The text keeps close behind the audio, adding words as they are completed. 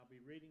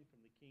reading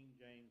from the King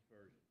James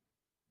Version.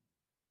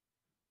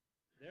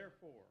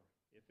 Therefore,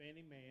 if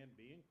any man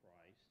be in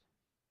Christ,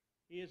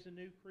 he is a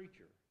new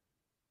creature.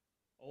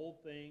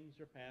 Old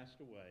things are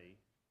passed away.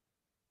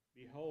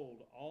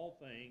 Behold, all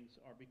things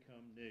are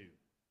become new.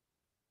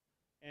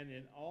 And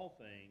in all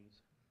things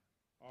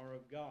are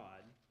of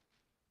God,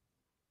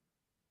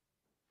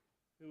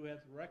 who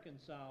hath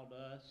reconciled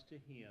us to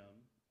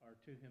him, or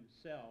to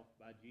himself,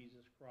 by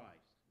Jesus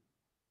Christ,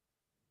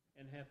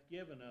 and hath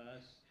given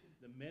us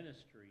the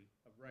ministry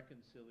of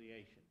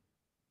reconciliation.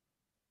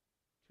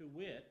 To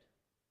wit,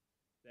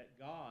 that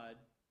God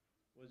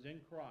was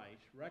in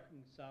Christ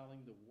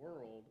reconciling the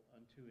world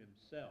unto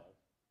himself,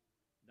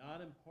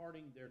 not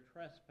imparting their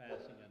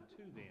trespassing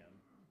unto them,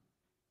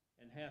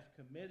 and hath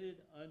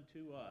committed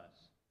unto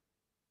us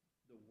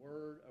the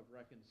word of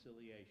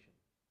reconciliation.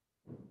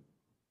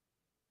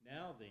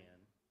 Now then,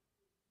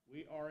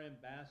 we are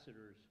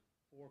ambassadors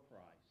for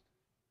Christ,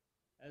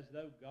 as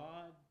though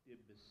God did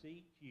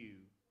beseech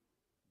you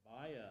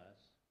by us.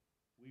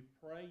 We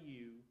pray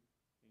you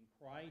in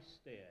Christ's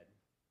stead,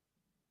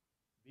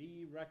 be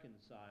ye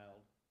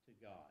reconciled to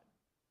God.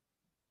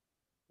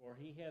 For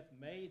he hath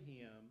made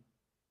him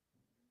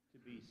to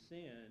be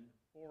sin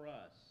for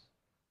us,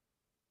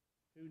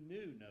 who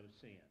knew no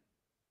sin,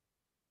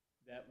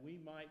 that we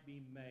might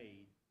be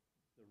made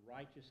the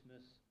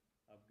righteousness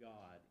of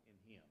God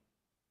in him.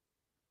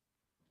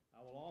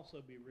 I will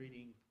also be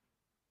reading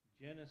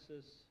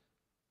Genesis,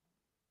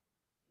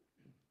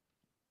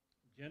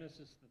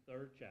 the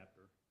 3rd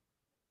chapter,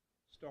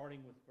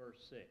 starting with verse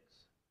 6.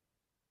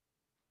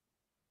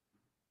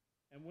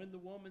 And when the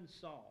woman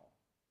saw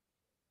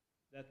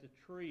that the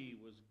tree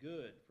was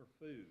good for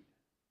food,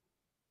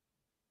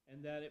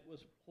 and that it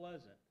was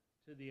pleasant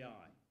to the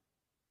eye,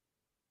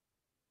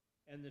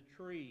 and the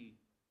tree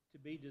to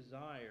be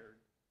desired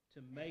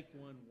to make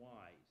one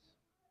wise,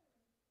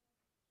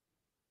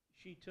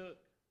 she took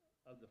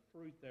of the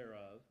fruit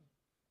thereof,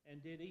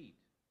 and did eat,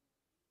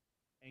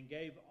 and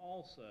gave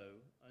also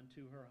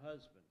unto her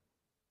husband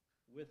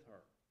with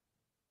her,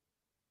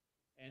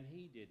 and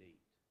he did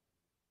eat.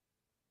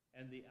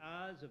 And the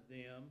eyes of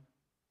them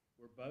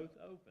were both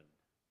opened,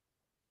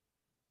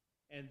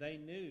 and they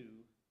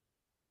knew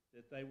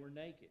that they were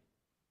naked,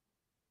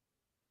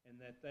 and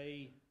that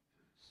they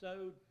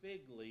sewed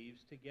fig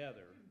leaves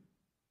together,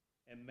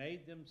 and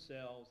made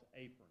themselves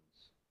aprons.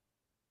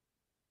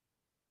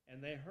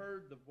 And they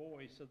heard the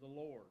voice of the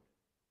Lord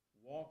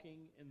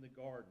walking in the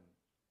garden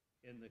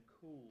in the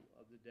cool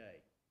of the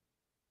day.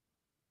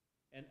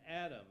 And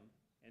Adam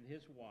and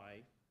his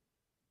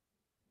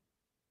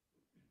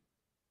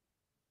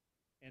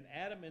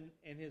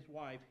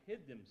wife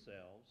hid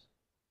themselves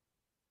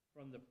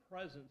from the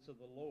presence of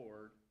the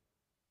Lord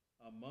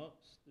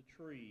amongst the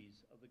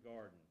trees of the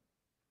garden.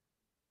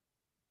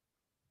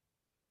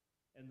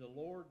 And the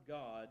Lord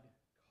God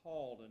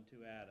called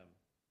unto Adam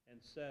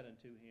and said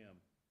unto him,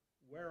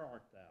 Where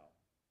art thou?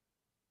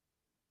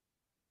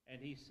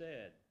 And he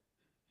said,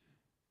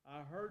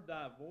 I heard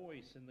thy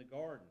voice in the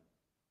garden,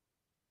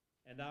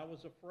 and I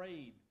was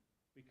afraid,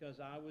 because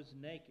I was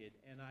naked,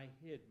 and I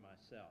hid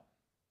myself.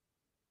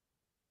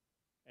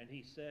 And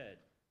he said,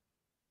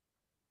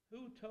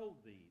 Who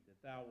told thee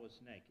that thou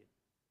wast naked?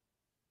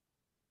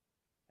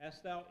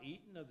 Hast thou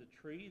eaten of the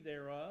tree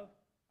thereof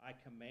I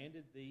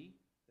commanded thee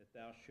that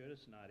thou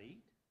shouldest not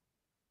eat?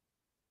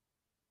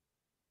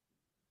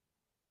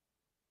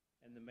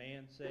 And the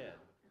man said,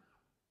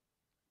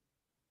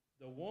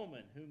 The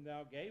woman whom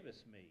thou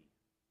gavest me,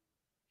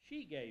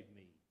 she gave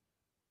me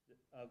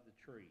of the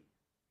tree,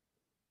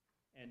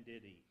 and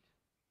did eat.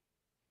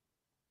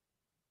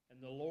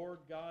 And the Lord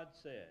God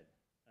said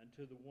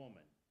unto the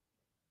woman,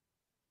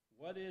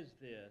 What is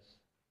this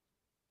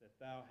that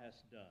thou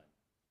hast done?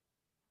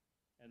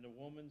 And the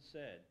woman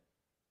said,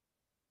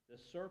 The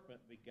serpent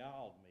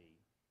beguiled me,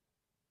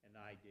 and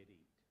I did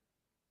eat.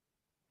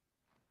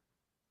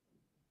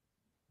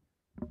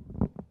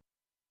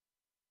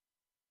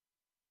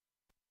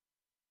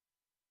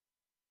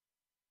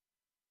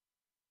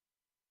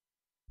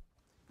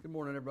 Good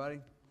morning,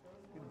 everybody.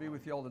 Good to be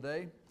with you all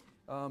today.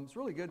 It's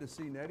really good to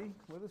see Nettie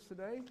with us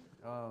today.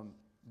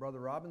 Brother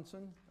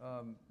Robinson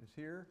is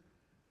here,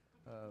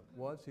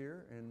 was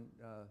here, and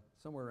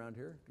somewhere around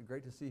here.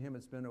 Great to see him.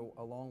 It's been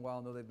a long while.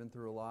 I know they've been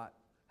through a lot.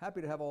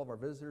 Happy to have all of our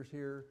visitors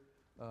here.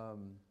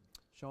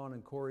 Sean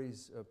and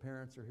Corey's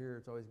parents are here.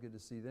 It's always good to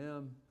see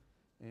them.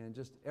 And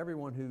just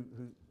everyone who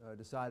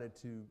decided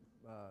to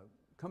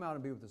come out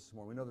and be with us this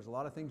morning. We know there's a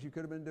lot of things you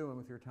could have been doing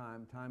with your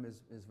time. Time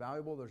is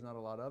valuable. There's not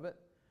a lot of it.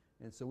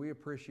 And so we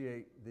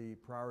appreciate the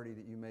priority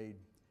that you made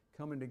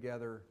coming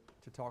together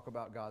to talk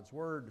about God's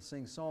Word, to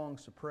sing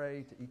songs, to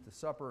pray, to eat the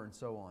supper, and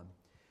so on.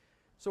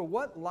 So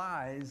what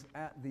lies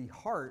at the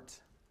heart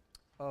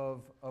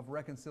of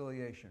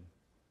reconciliation?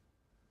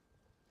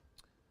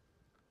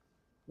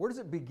 Where does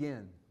it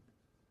begin?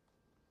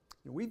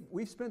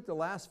 We've spent the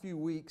last few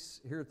weeks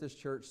here at this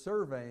church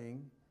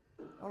surveying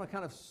on a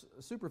kind of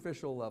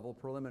superficial level,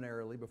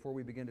 preliminarily, before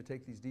we begin to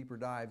take these deeper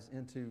dives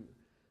into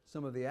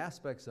some of the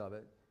aspects of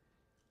it,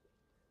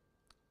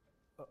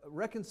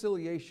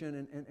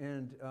 reconciliation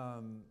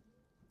and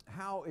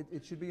how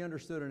it should be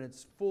understood in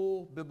its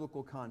full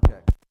biblical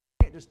context.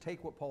 You can't just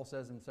take what Paul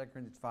says in 2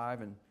 Corinthians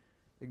 5 and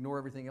ignore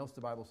everything else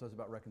the Bible says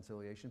about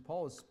reconciliation.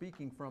 Paul is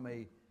speaking from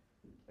a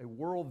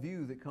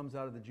worldview that comes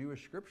out of the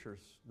Jewish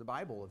scriptures, the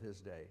Bible of his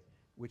day,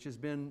 which has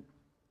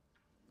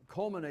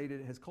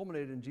culminated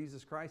in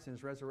Jesus Christ and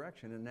His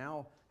resurrection, and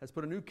now has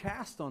put a new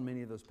cast on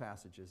many of those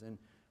passages and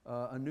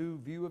a new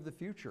view of the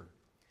future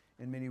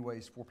in many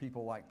ways for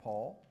people like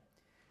Paul.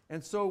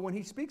 And so when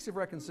he speaks of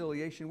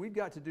reconciliation, we've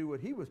got to do what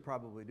he was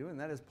probably doing, and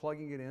that is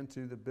plugging it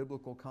into the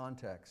biblical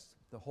context,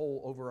 the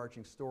whole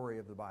overarching story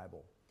of the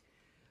Bible.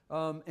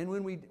 And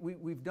when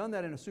we've done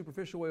that in a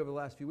superficial way over the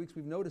last few weeks,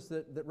 we've noticed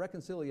that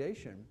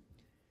reconciliation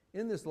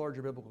in this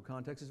larger biblical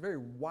context is a very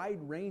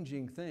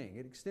wide-ranging thing.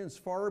 It extends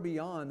far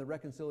beyond the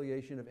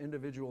reconciliation of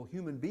individual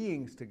human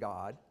beings to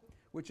God,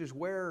 which is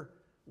where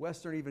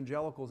Western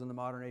evangelicals in the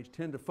modern age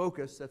tend to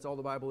focus. That's all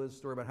the Bible is, a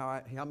story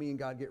about how me and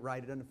God get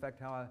right. It doesn't affect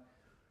how I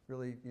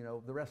really,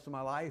 the rest of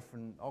my life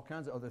and all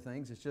kinds of other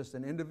things. It's just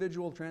an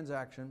individual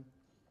transaction.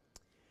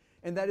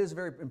 And that is a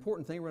very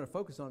important thing we're going to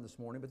focus on this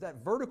morning. But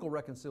that vertical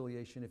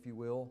reconciliation, if you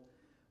will,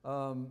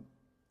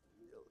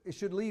 it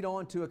should lead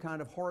on to a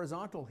kind of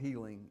horizontal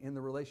healing in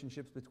the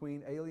relationships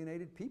between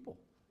alienated people,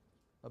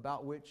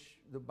 about which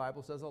the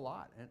Bible says a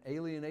lot, and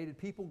alienated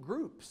people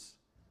groups,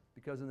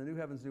 because in the new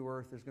heavens, new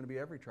earth, there's going to be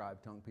every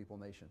tribe, tongue, people,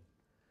 nation.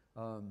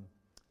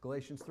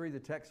 Galatians 3, the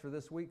text for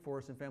this week for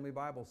us in Family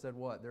Bible, said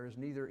what? There is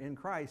neither in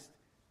Christ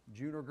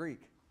Jew nor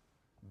Greek,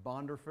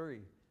 bond or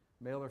free,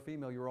 male or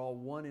female. You're all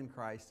one in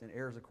Christ and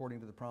heirs according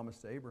to the promise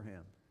to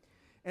Abraham.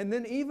 And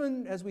then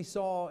even as we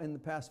saw in the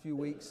past few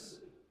weeks,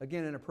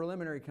 again in a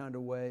preliminary kind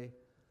of way,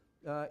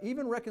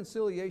 even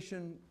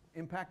reconciliation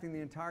impacting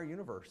the entire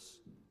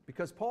universe.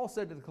 Because Paul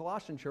said to the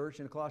Colossian church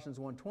in Colossians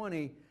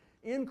 1:20,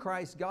 in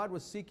Christ God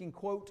was seeking,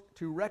 quote,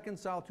 to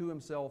reconcile to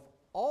Himself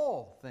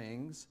all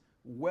things,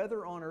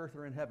 whether on earth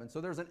or in heaven.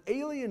 So there's an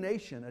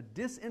alienation, a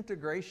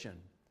disintegration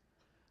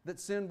that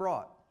sin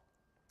brought.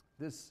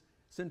 This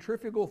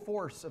centrifugal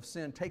force of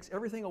sin takes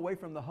everything away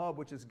from the hub,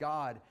 which is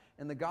God,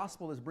 and the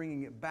gospel is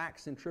bringing it back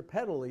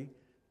centripetally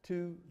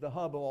to the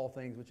hub of all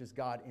things, which is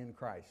God in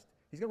Christ.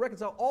 He's going to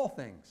reconcile all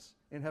things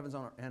in heavens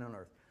and on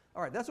earth.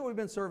 All right, that's what we've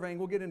been surveying.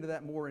 We'll get into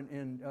that more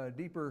in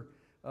deeper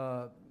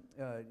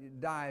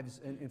dives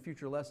in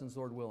future lessons,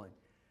 Lord willing.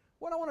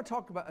 What I want to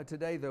talk about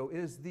today, though,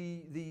 is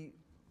the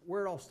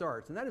where it all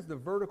starts, and that is the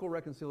vertical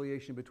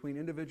reconciliation between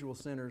individual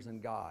sinners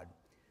and God.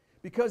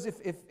 Because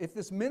if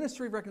this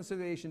ministry of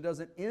reconciliation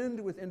doesn't end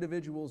with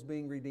individuals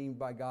being redeemed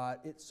by God,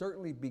 it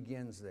certainly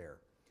begins there.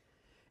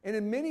 And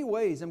in many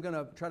ways, I'm going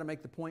to try to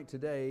make the point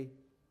today,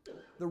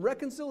 the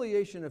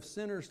reconciliation of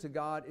sinners to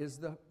God is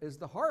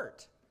the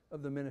heart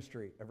of the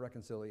ministry of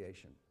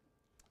reconciliation.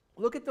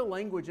 Look at the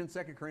language in 2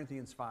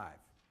 Corinthians 5,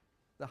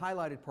 the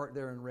highlighted part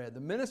there in red. The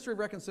ministry of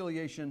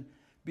reconciliation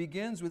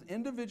begins with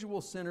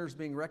individual sinners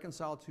being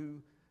reconciled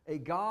to a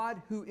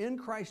God who in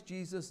Christ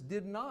Jesus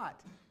did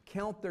not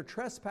count their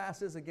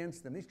trespasses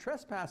against them. These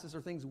trespasses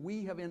are things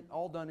we have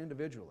all done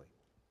individually.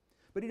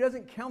 But He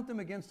doesn't count them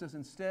against us.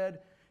 Instead,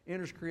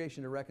 enters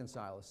creation to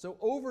reconcile us. So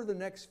over the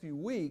next few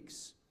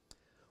weeks,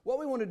 what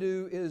we want to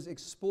do is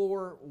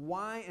explore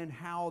why and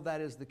how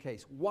that is the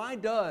case. Why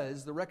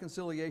does the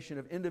reconciliation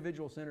of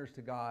individual sinners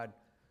to God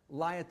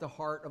lie at the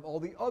heart of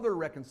all the other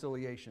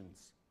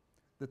reconciliations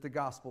that the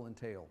gospel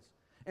entails?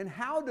 And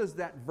how does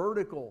that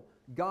vertical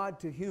God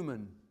to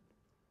human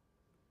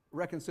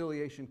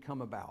reconciliation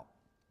come about?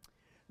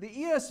 The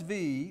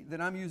ESV that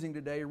I'm using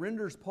today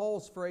renders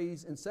Paul's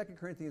phrase in 2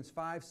 Corinthians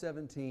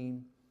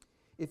 5:17,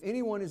 if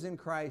anyone is in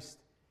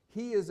Christ,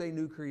 he is a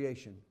new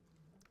creation.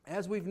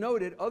 As we've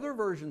noted, other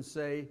versions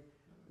say,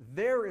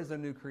 there is a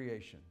new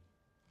creation.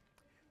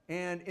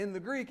 And in the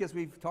Greek, as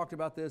we've talked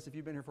about this, if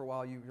you've been here for a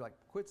while, you're like,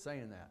 quit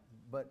saying that.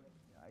 But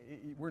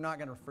we're not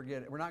going to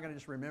forget it. We're not going to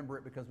just remember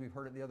it because we've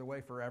heard it the other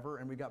way forever,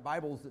 and we've got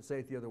Bibles that say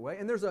it the other way.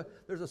 And there's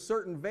a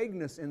certain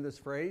vagueness in this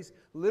phrase.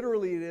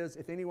 Literally it is,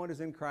 if anyone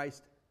is in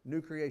Christ, new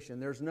creation.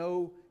 There's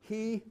no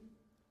he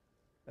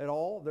at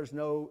all. There's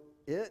no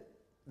it.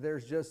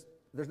 There's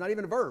not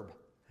even a verb.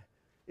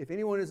 If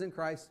anyone is in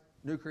Christ,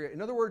 new creation.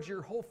 In other words,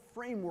 your whole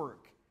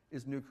framework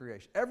is new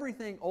creation.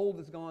 Everything old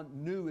is gone,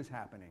 new is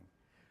happening.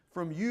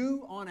 From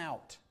you on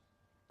out.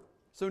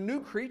 So new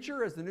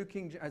creature, as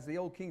the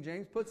old King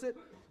James puts it,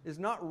 is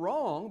not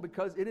wrong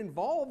because it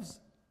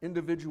involves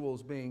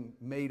individuals being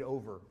made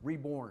over,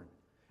 reborn.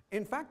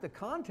 In fact, the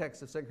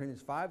context of 2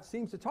 Corinthians 5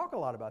 seems to talk a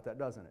lot about that,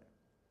 doesn't it?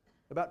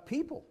 About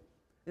people,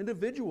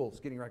 individuals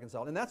getting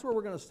reconciled. And that's where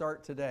we're going to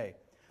start today.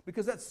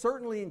 Because that's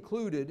certainly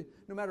included,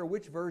 no matter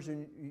which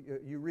version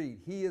you read.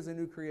 He is a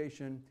new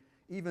creation,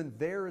 even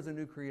there is a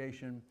new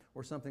creation,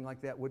 or something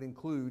like that would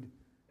include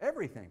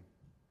everything,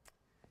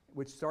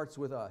 which starts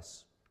with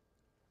us.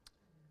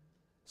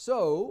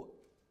 So,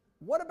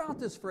 what about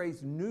this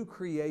phrase, new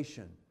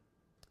creation?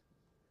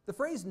 The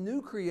phrase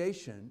new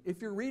creation,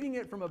 if you're reading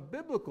it from a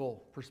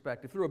biblical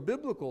perspective, through a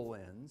biblical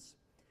lens,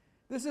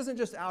 this isn't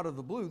just out of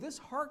the blue. This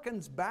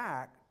harkens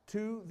back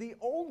to the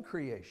old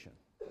creation.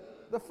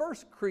 The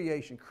first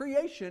creation.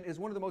 Creation is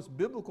one of the most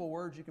biblical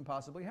words you can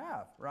possibly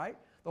have, right?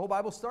 The whole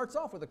Bible starts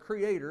off with a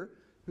creator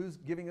who's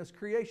giving us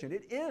creation.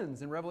 It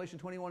ends in Revelation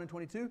 21 and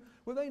 22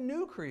 with a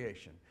new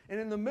creation. And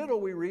in the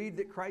middle we read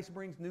that Christ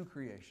brings new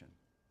creation.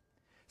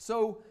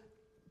 So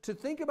to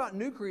think about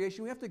new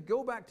creation, we have to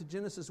go back to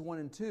Genesis 1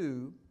 and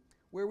 2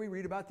 where we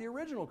read about the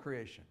original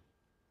creation.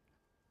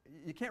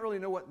 You can't really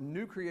know what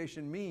new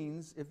creation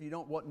means if you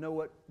don't know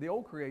what the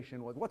old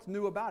creation was. What's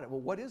new about it?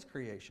 Well, what is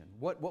creation?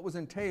 What was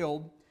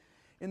entailed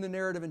in the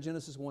narrative in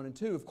Genesis 1 and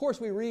 2? Of course,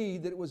 we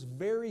read that it was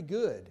very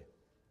good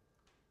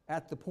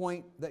at the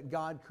point that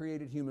God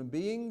created human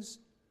beings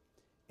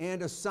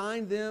and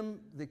assigned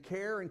them the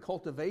care and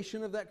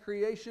cultivation of that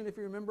creation, if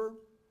you remember,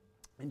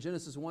 in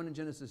Genesis 1 and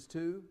Genesis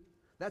 2.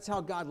 That's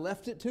how God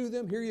left it to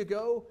them. Here you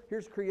go.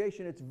 Here's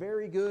creation. It's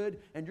very good,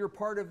 and you're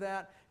part of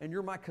that, and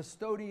you're my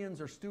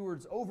custodians or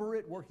stewards over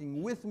it,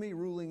 working with me,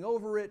 ruling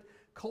over it,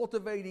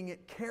 cultivating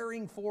it,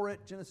 caring for it,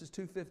 Genesis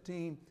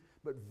 2:15.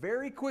 But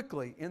very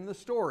quickly in the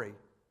story,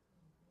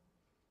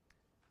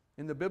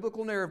 in the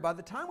biblical narrative, by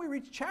the time we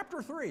reach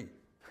chapter 3,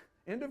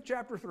 end of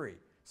chapter 3,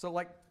 so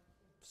like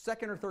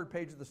second or third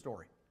page of the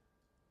story,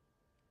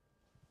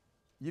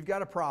 you've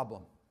got a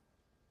problem.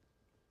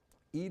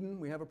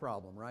 Eden, we have a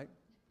problem, right?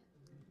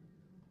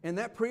 And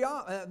that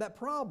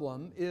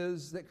problem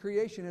is that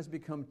creation has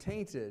become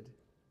tainted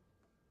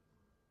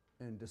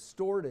and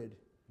distorted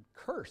and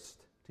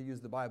cursed, to use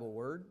the Bible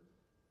word.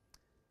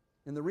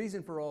 And the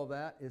reason for all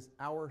that is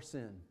our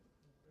sin.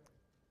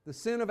 The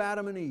sin of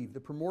Adam and Eve,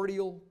 the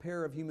primordial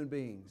pair of human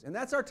beings. And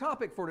that's our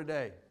topic for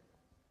today.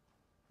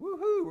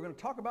 Woohoo! We're going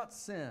to talk about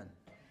sin.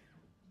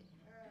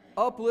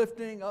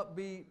 Uplifting,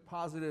 upbeat,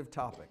 positive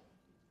topic.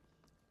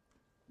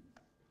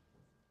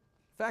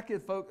 Fact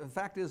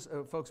is,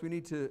 folks, we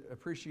need to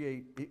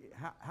appreciate,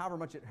 however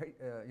much it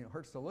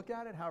hurts to look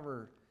at it,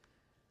 however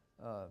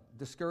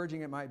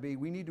discouraging it might be,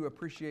 we need to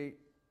appreciate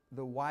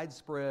the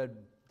widespread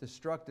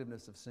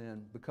destructiveness of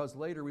sin, because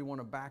later we want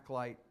to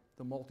backlight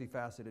the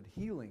multifaceted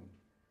healing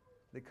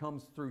that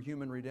comes through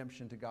human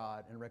redemption to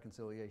God and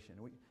reconciliation.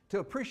 To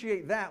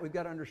appreciate that, we've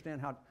got to understand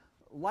how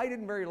light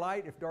isn't very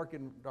light if dark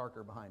isn't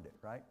darker behind it,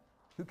 right?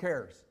 Who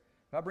cares?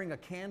 If I bring a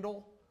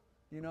candle,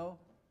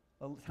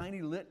 a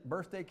tiny lit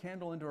birthday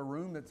candle into a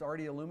room that's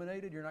already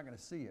illuminated, you're not going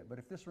to see it. But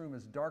if this room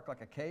is dark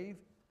like a cave,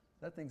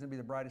 that thing's going to be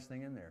the brightest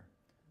thing in there.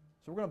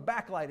 So we're going to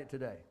backlight it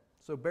today.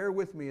 So bear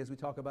with me as we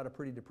talk about a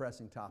pretty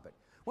depressing topic.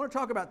 I want to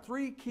talk about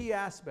three key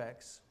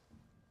aspects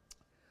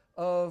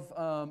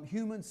of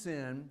human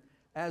sin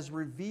as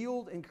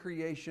revealed in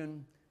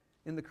creation,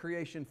 in the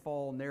creation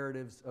fall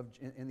narratives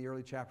in the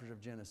early chapters of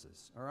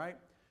Genesis. All right?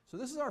 So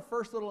this is our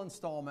first little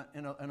installment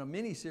in a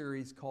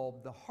mini-series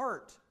called The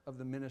Heart of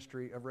the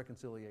Ministry of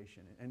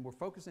Reconciliation. And we're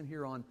focusing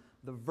here on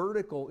the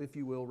vertical, if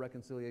you will,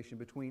 reconciliation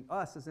between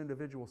us as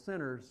individual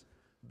sinners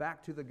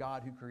back to the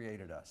God who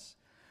created us.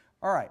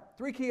 All right,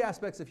 three key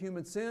aspects of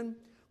human sin.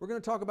 We're going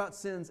to talk about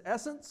sin's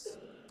essence,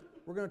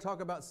 we're going to talk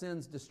about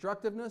sin's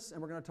destructiveness,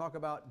 and we're going to talk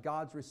about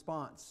God's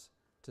response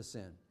to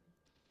sin.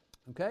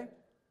 Okay?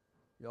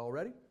 You all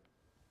ready?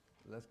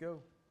 Let's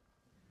go.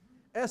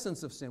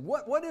 Essence of sin.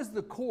 What is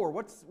the core?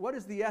 What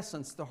is the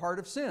essence, the heart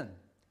of sin?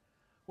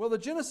 Well, the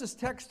Genesis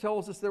text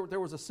tells us that there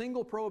was a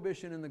single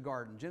prohibition in the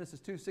garden. Genesis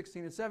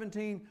 2:16 and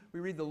 17, we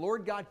read, the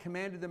Lord God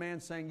commanded the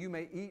man, saying, you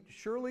may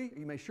surely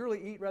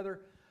eat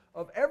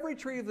of every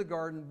tree of the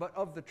garden, but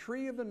of the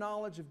tree of the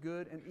knowledge of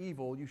good and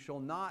evil you shall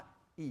not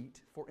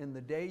eat, for in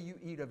the day you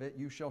eat of it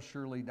you shall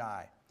surely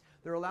die.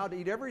 They're allowed to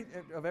eat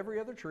of every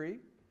other tree.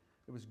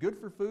 It was good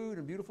for food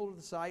and beautiful to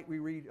the sight, we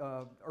read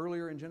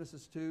earlier in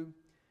Genesis 2.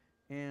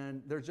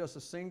 And there's just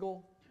a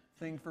single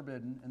thing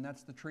forbidden, and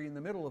that's the tree in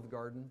the middle of the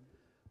garden,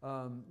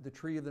 the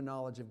tree of the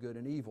knowledge of good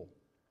and evil.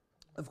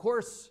 Of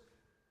course,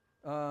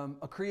 a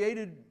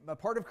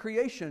part of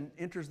creation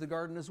enters the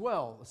garden as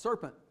well, a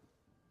serpent.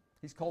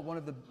 He's called one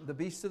of the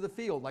beasts of the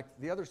field, like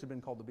the others have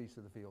been called the beasts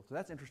of the field. So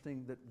that's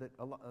interesting that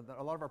a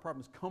lot of our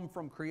problems come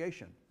from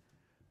creation.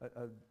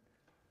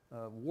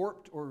 A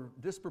warped or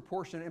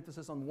disproportionate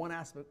emphasis on one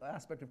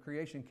aspect of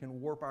creation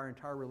can warp our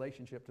entire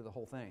relationship to the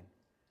whole thing.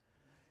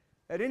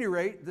 At any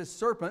rate, this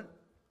serpent,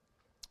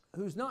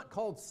 who's not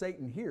called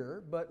Satan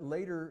here, but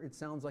later it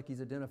sounds like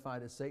he's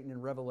identified as Satan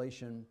in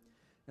Revelation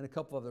and a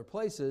couple other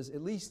places,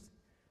 at least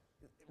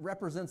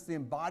represents the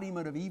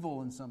embodiment of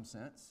evil in some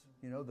sense,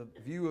 the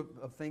view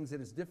of things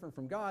that is different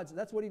from God's.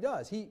 That's what he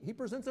does. He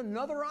presents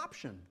another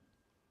option,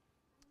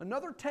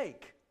 another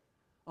take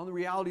on the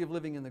reality of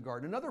living in the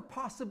garden, another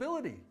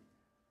possibility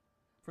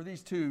for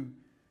these two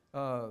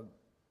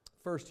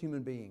first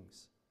human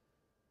beings.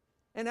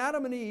 And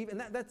Adam and Eve,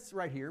 and that's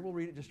right here, we'll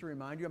read it just to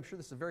remind you. I'm sure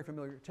this is a very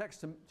familiar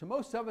text to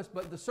most of us,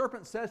 but the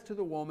serpent says to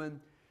the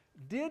woman,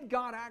 did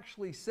God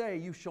actually say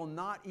you shall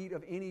not eat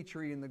of any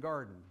tree in the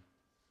garden?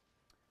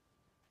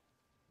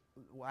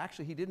 Well,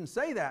 actually, he didn't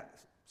say that,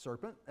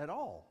 serpent, at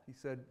all. He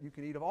said you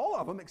can eat of all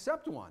of them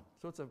except one.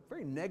 So it's a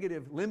very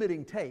negative,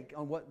 limiting take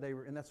on what they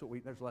were, and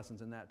there's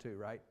lessons in that too,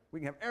 right? We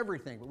can have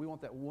everything, but we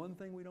want that one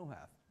thing we don't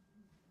have.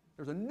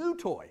 There's a new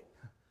toy.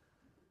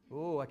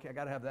 Oh, I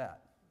got to have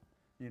that.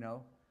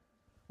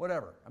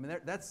 Whatever. I mean,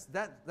 that's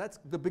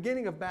the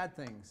beginning of bad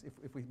things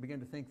if we begin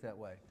to think that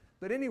way.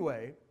 But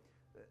anyway,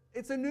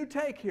 it's a new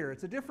take here.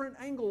 It's a different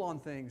angle on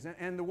things.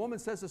 And the woman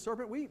says to the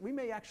serpent, we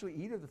may actually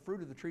eat of the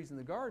fruit of the trees in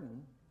the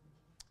garden,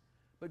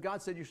 but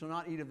God said you shall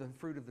not eat of the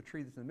fruit of the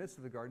tree that's in the midst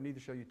of the garden, neither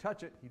shall you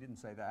touch it. He didn't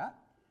say that.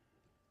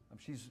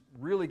 She's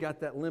really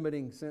got that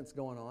limiting sense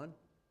going on.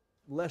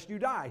 Lest you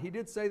die. He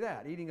did say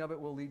that. Eating of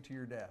it will lead to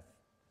your death.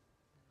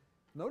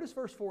 Notice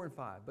verse 4 and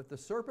 5. But the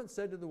serpent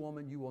said to the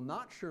woman, you will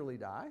not surely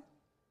die.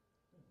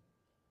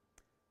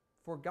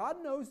 For God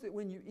knows that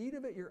when you eat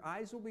of it, your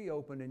eyes will be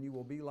opened and you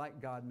will be like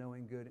God,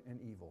 knowing good and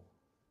evil.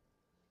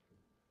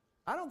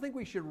 I don't think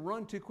we should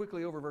run too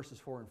quickly over verses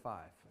 4 and 5.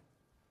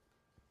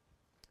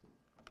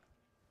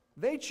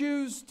 They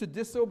choose to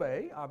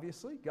disobey,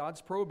 obviously,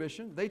 God's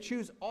prohibition. They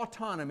choose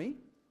autonomy,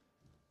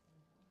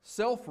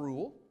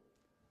 self-rule,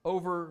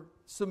 over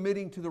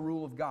submitting to the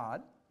rule of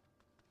God.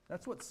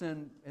 That's what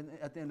sin,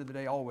 at the end of the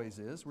day, always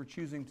is. We're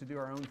choosing to do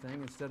our own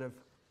thing instead of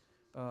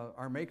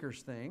our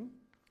Maker's thing.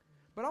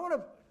 But I want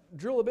to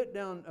drill a bit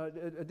down,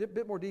 a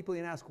bit more deeply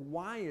and ask,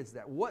 why is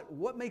that?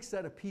 What makes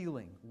that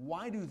appealing?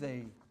 Why do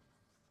they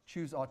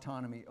choose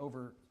autonomy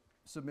over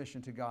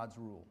submission to God's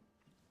rule?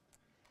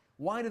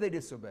 Why do they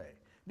disobey?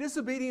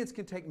 Disobedience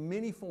can take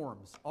many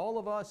forms. All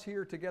of us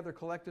here together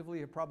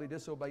collectively have probably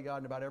disobeyed God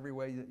in about every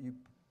way that you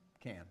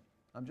can.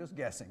 I'm just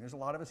guessing. There's a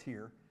lot of us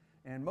here,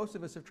 and most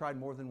of us have tried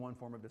more than one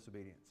form of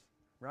disobedience,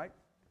 right?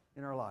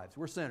 In our lives.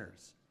 We're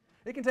sinners.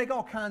 It can take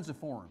all kinds of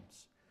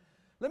forms.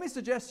 Let me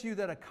suggest to you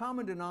that a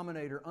common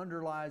denominator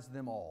underlies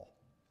them all,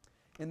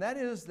 and that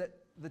is that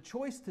the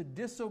choice to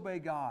disobey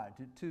God,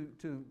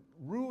 to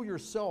rule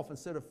yourself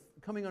instead of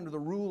coming under the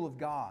rule of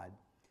God,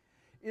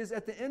 is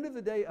at the end of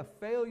the day a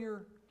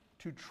failure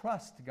to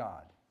trust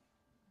God.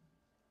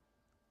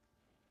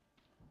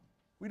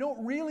 We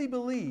don't really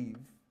believe,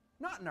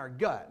 not in our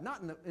gut,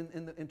 not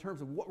in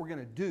terms of what we're going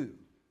to do.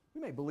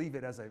 We may believe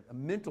it as a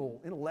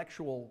mental,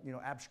 intellectual,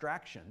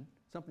 abstraction,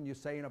 something you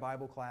say in a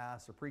Bible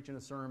class or preach in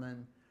a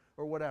sermon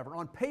or whatever.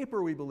 On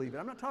paper we believe it.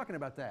 I'm not talking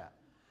about that.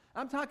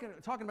 I'm talking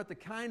about the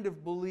kind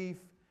of belief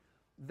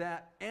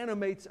that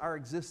animates our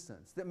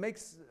existence,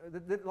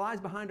 that lies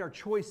behind our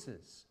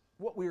choices,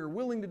 what we are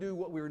willing to do,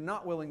 what we are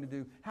not willing to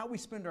do, how we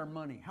spend our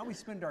money, how we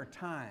spend our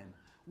time,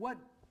 what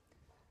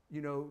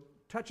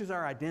touches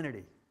our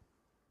identity.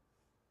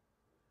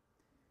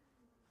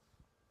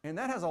 And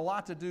that has a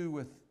lot to do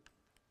with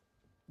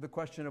the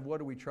question of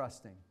what are we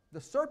trusting.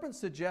 The serpent's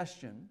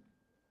suggestion,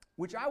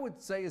 which I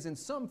would say is in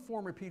some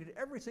form repeated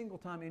every single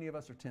time any of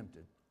us are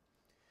tempted.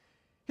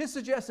 His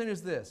suggestion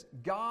is this: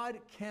 God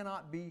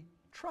cannot be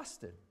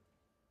trusted.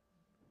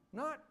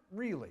 Not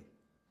really.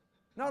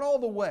 Not all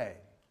the way.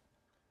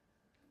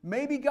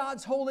 Maybe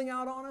God's holding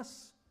out on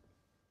us.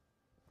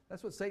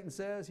 That's what Satan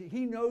says.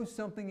 He knows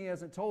something he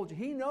hasn't told you.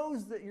 He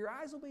knows that your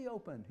eyes will be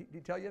opened. Did he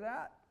tell you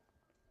that?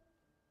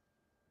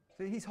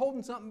 See, he's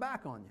holding something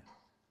back on you.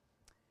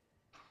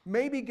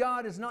 Maybe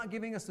God is not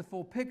giving us the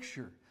full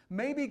picture.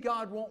 Maybe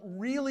God won't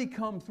really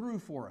come through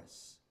for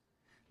us.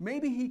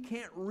 Maybe He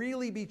can't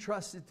really be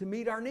trusted to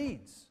meet our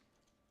needs.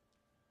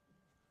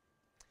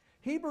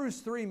 Hebrews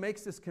 3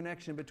 makes this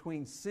connection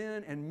between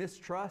sin and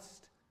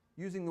mistrust,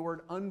 using the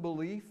word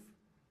unbelief.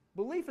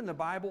 Belief in the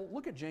Bible,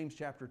 look at James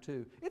chapter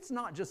 2. It's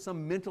not just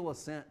some mental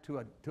assent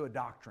to a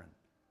doctrine.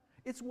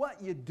 It's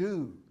what you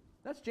do.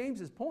 That's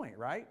James's point,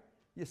 right?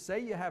 You say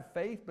you have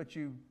faith, but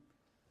you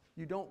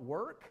don't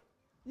work.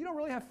 You don't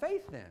really have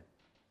faith then.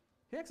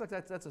 He acts like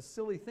that's a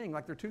silly thing,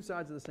 like they're two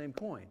sides of the same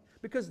coin.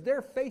 Because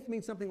their faith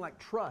means something like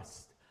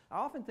trust. I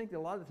often think that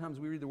a lot of the times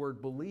we read the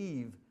word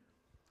believe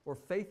or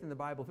faith in the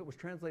Bible, if it was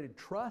translated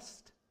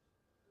trust,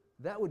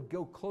 that would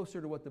go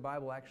closer to what the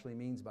Bible actually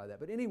means by that.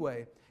 But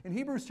anyway, in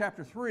Hebrews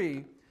chapter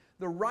 3,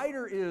 the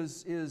writer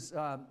is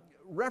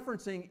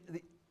referencing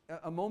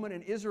a moment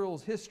in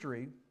Israel's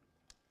history,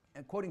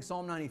 and quoting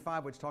Psalm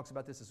 95, which talks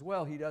about this as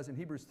well. He does in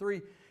Hebrews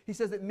 3. He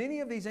says that many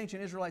of these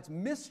ancient Israelites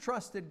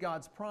mistrusted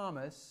God's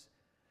promise.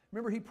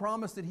 Remember, He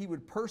promised that He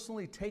would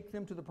personally take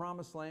them to the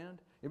promised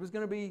land. It was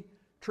going to be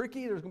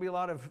tricky. There was going to be a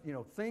lot of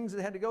things that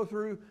they had to go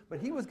through, but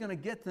He was going to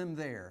get them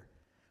there.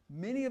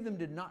 Many of them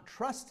did not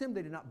trust Him.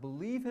 They did not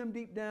believe Him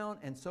deep down,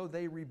 and so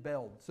they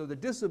rebelled. So the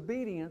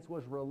disobedience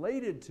was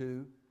related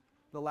to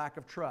the lack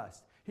of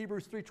trust.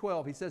 Hebrews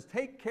 3:12, he says,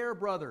 "Take care,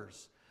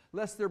 brothers,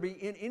 lest there be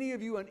in any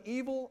of you an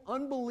evil,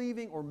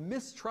 unbelieving, or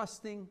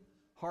mistrusting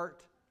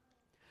heart,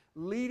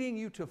 leading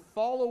you to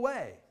fall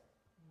away."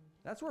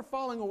 That's where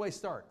falling away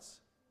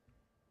starts.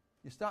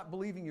 You stop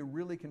believing you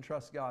really can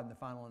trust God in the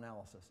final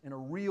analysis, in a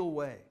real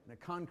way, in a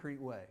concrete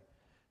way.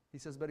 He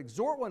says, "But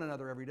exhort one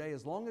another every day,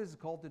 as long as it is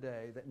called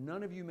today, that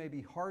none of you may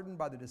be hardened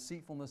by the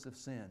deceitfulness of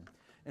sin."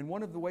 And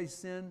one of the ways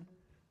sin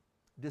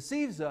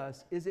deceives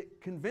us is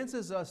it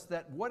convinces us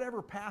that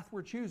whatever path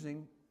we're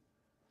choosing,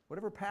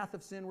 whatever path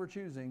of sin we're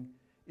choosing,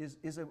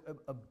 is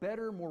a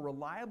better, more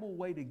reliable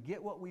way to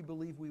get what we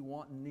believe we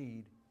want and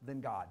need than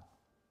God.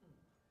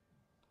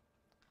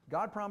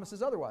 God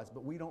promises otherwise,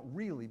 but we don't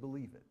really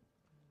believe it.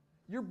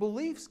 Your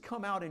beliefs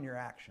come out in your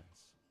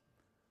actions.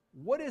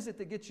 What is it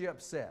that gets you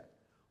upset?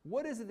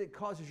 What is it that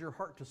causes your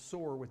heart to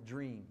soar with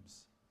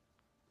dreams?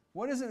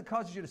 What is it that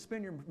causes you to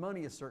spend your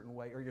money a certain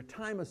way or your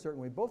time a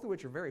certain way, both of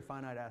which are very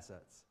finite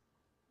assets?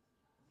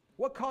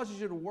 What causes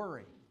you to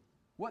worry?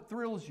 What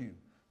thrills you?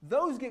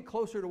 Those get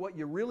closer to what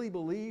you really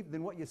believe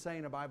than what you say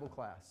in a Bible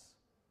class,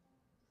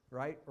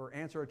 right? Or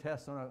answer a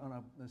test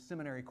on a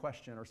seminary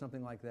question or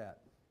something like that.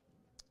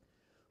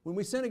 When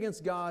we sin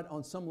against God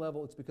on some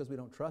level, it's because we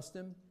don't trust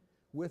Him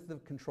with the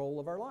control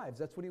of our lives.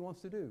 That's what He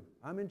wants to do.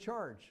 I'm in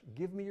charge.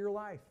 Give me your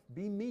life.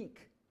 Be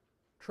meek.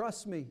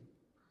 Trust me.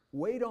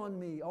 Wait on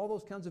me. All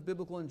those kinds of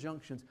biblical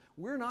injunctions.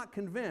 We're not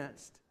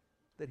convinced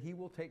that He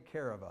will take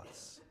care of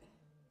us,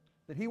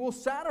 that He will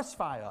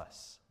satisfy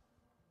us.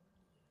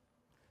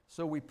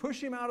 So we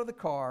push Him out of the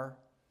car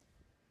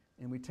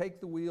and we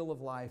take the wheel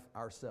of life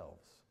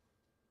ourselves.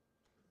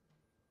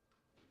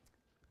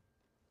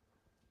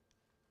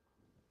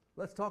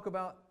 Let's talk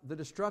about the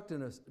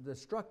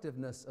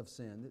destructiveness of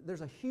sin.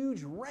 There's a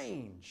huge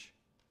range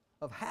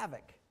of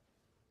havoc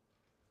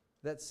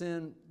that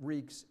sin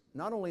wreaks,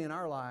 not only in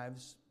our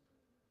lives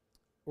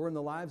or in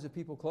the lives of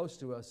people close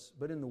to us,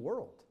 but in the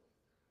world.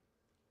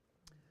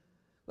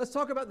 Let's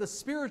talk about the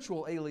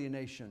spiritual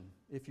alienation,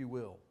 if you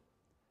will,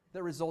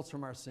 that results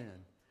from our sin.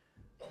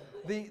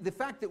 The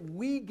fact that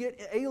we get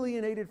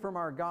alienated from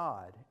our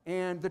God,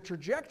 and the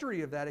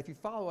trajectory of that, if you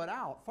follow it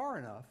out far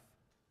enough,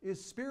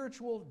 is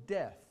spiritual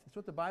death. It's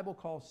what the Bible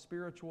calls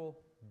spiritual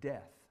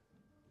death.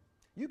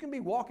 You can be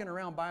walking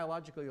around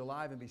biologically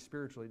alive and be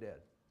spiritually dead,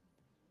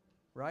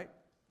 right?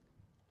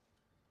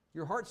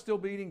 Your heart's still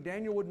beating.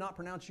 Daniel would not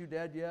pronounce you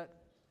dead yet.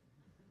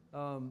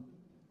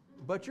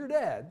 But you're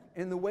dead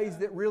in the ways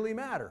that really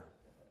matter.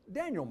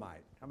 Daniel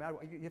might. I mean,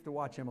 you have to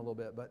watch him a little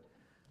bit. But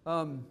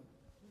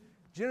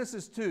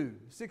Genesis 2,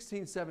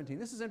 16, 17.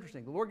 This is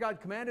interesting. The Lord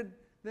God commanded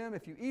them,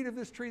 if you eat of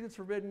this tree that's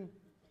forbidden,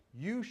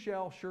 you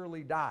shall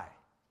surely die.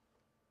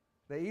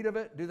 They eat of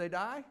it. Do they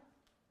die?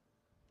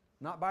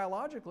 Not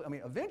biologically. I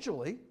mean,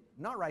 eventually.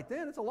 Not right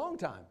then. It's a long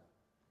time.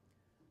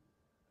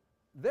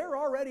 They're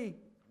already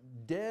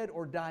dead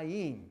or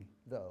dying,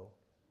 though,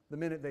 the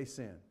minute they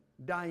sin.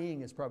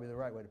 Dying is probably the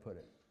right way to put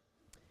it.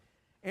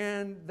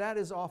 And that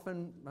is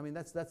often, I mean,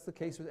 that's the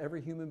case with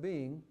every human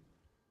being.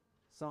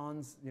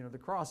 Sans, the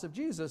cross of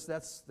Jesus,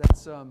 that's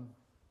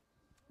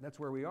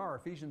where we are.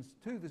 Ephesians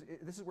 2,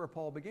 this is where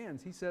Paul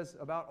begins. He says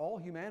about all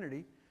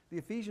humanity, the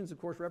Ephesians, of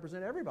course,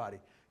 represent everybody.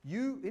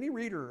 Any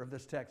reader of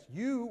this text,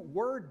 you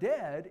were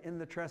dead in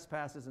the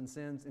trespasses and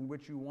sins in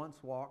which you once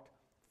walked,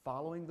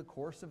 following the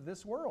course of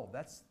this world.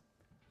 That's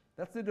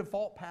the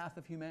default path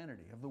of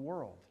humanity, of the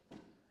world.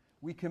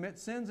 We commit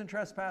sins and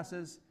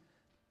trespasses,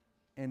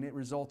 and it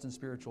results in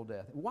spiritual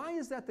death. Why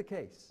is that the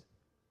case?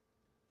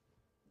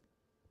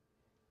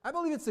 I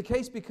believe it's the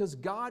case because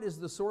God is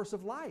the source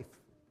of life.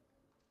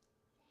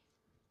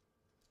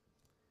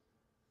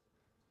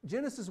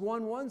 Genesis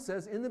 1:1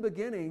 says, in the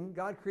beginning,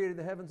 God created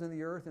the heavens and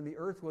the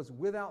earth was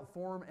without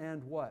form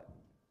and what?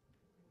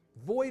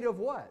 Void of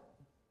what?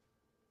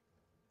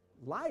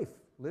 Life,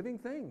 living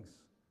things.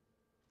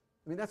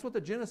 I mean, that's what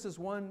the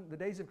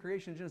days of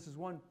creation, Genesis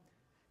 1,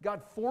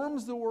 God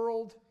forms the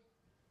world,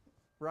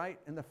 right,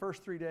 in the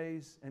first 3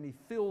 days, and He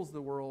fills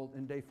the world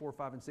in day 4,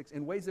 5, and 6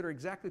 in ways that are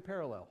exactly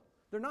parallel.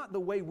 They're not the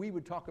way we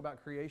would talk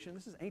about creation.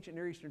 This is ancient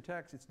Near Eastern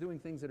text. It's doing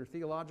things that are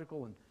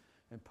theological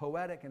and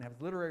poetic and have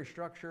literary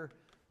structure,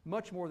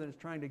 much more than it's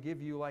trying to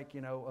give you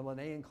a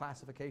Linnaean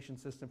classification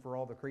system for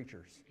all the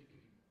creatures.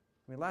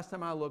 I mean, last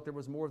time I looked, there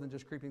was more than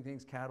just creeping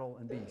things, cattle,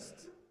 and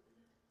beasts.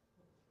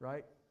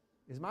 Right?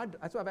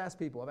 That's what I've asked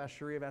people. I've asked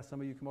Cherie, I've asked some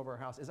of you to come over our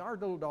house. Is our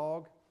little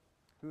dog,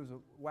 who's a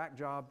whack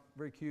job,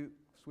 very cute,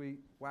 sweet,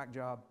 whack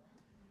job,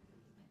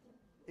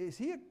 is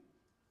he a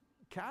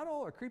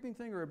cattle, a creeping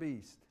thing, or a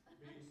beast?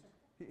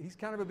 He's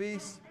kind of a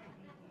beast,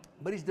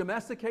 but he's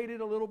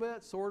domesticated a little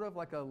bit, sort of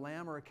like a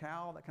lamb or a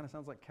cow. That kind of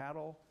sounds like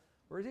cattle.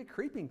 Or is he a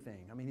creeping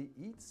thing? I mean,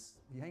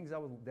 he hangs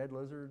out with dead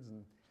lizards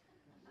and,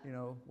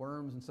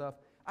 worms and stuff.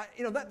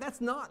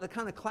 That's not the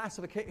kind of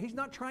classification. He's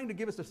not trying to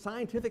give us a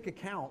scientific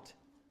account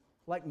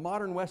like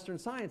modern Western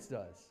science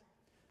does.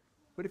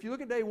 But if you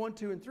look at day 1,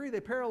 2, and 3, they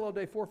parallel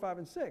day 4, 5,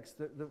 and 6.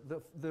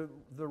 The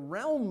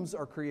realms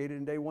are created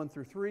in day 1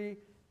 through 3,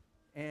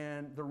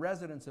 and the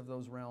residents of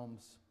those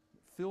realms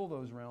fill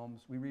those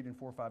realms, we read in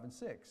 4, 5, and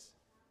 6.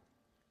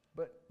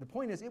 But the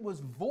point is, it was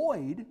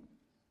void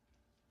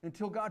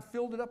until God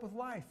filled it up with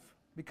life,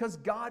 because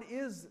God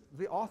is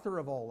the author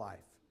of all life.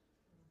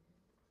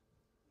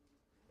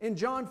 In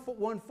John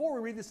 1:4, we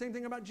read the same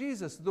thing about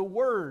Jesus, the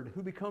Word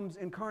who becomes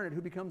incarnate,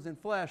 who becomes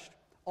enfleshed.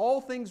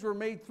 All things were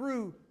made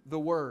through the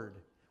Word.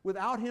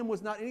 Without Him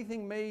was not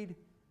anything made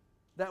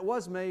that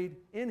was made.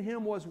 In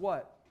Him was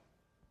what?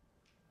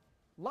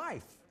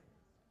 Life.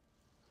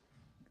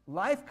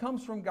 Life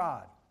comes from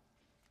God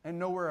and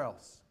nowhere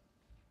else.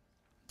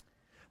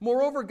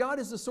 Moreover, God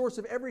is the source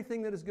of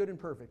everything that is good and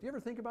perfect. You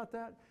ever think about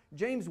that?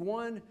 James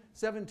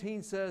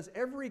 1:17 says,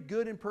 every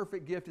good and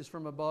perfect gift is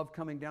from above,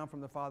 coming down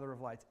from the Father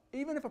of lights.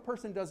 Even if a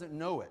person doesn't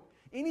know it,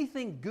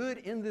 anything good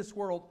in this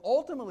world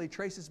ultimately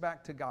traces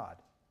back to God.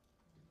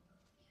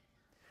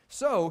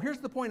 So, here's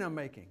the point I'm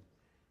making.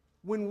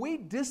 When we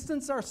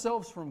distance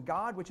ourselves from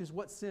God, which is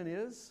what sin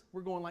is,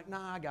 we're going like,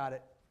 nah, I got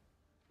it.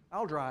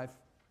 I'll drive.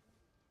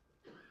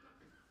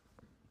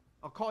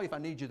 I'll call you if I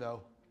need you,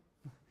 though.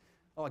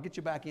 I'll get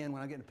you back in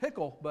when I get in a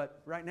pickle,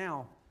 but right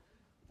now,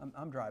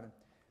 I'm driving.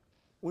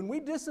 When we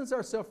distance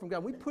ourselves from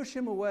God, we push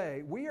Him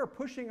away. We are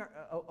pushing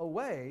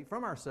away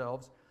from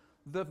ourselves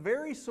the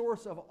very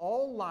source of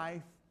all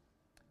life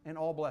and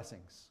all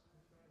blessings.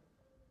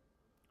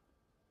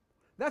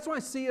 That's why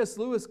C.S.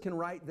 Lewis can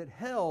write that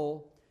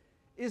hell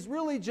is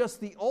really just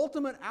the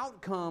ultimate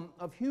outcome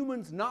of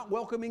humans not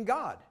welcoming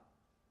God.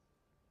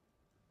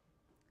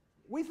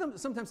 We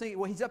sometimes think,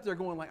 well, He's up there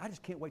going like, I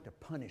just can't wait to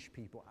punish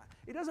people.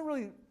 It doesn't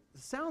really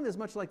sound as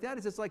much like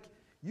that. It's like,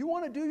 you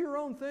want to do your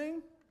own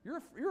thing?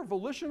 You're a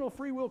volitional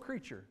free will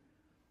creature.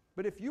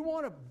 But if you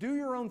want to do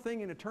your own thing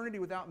in eternity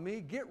without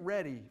me, get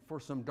ready for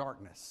some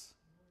darkness.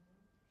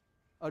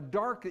 A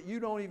dark that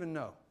you don't even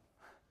know.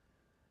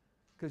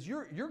 Because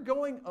you're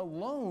going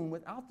alone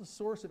without the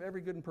source of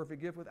every good and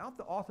perfect gift, without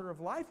the author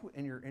of life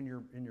in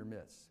your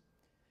midst.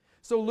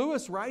 So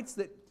Lewis writes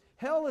that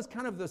hell is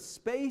kind of the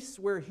space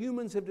where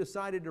humans have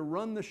decided to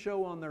run the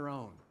show on their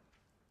own.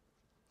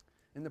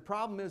 And the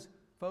problem is,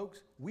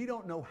 folks, we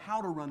don't know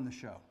how to run the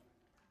show.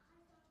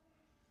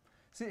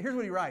 See, here's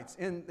what he writes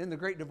in The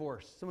Great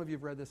Divorce. Some of you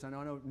have read this. I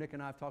know Nick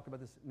and I have talked about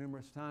this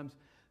numerous times.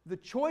 The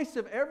choice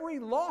of every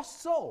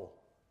lost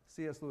soul,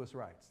 C.S. Lewis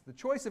writes, the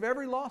choice of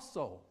every lost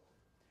soul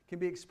can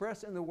be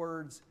expressed in the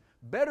words,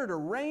 better to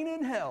reign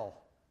in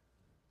hell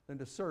than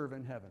to serve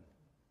in heaven.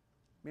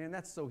 Man,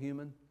 that's so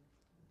human.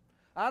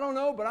 I don't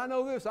know, but I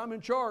know this. I'm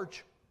in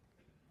charge.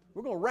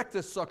 We're going to wreck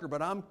this sucker,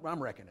 but I'm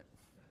wrecking it.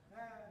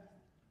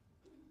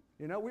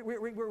 You know,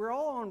 we're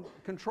all on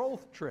control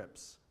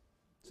trips.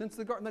 Since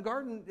the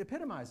garden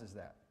epitomizes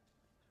that.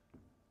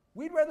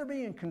 We'd rather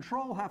be in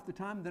control half the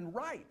time than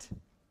right.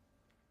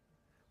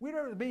 We'd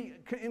rather be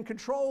in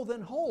control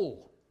than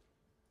whole.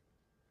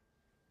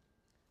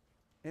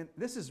 And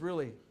this is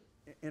really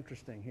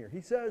interesting here.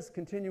 He says,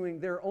 continuing,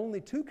 there are only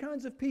two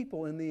kinds of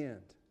people in the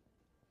end.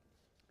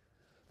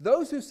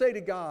 Those who say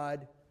to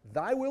God,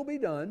 thy will be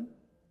done,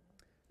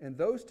 and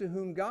those to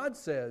whom God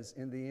says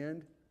in the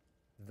end,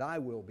 thy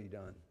will be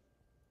done.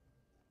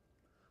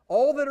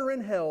 All that are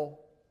in hell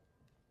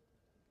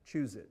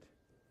choose it.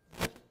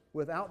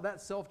 Without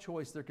that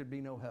self-choice, there could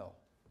be no hell.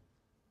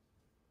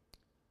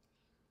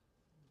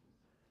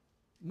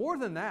 More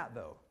than that,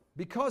 though,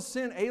 because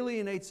sin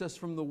alienates us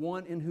from the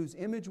one in whose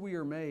image we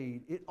are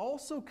made, it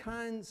also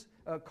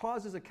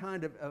causes a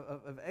kind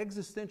of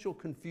existential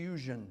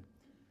confusion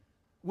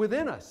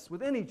within us,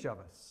 within each of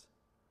us.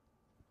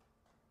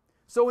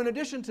 So in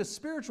addition to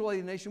spiritual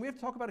alienation, we have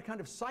to talk about a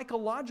kind of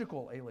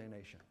psychological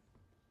alienation.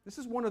 This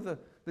is one of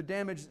the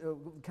damage,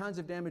 kinds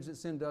of damage that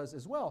sin does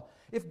as well.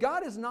 If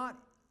God is not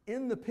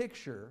in the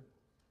picture,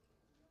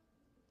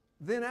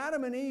 then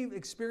Adam and Eve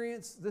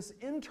experience this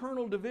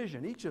internal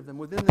division, each of them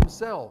within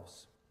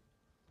themselves.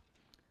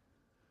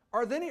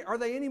 Are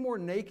they any more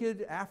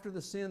naked after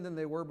the sin than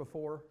they were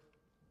before?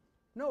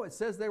 No, it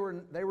says they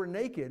were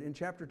naked in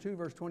chapter 2,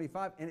 verse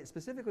 25, and it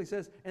specifically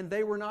says, and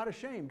they were not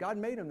ashamed. God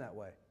made them that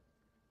way.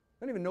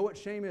 They don't even know what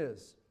shame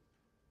is.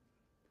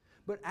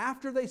 But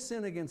after they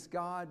sin against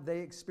God, they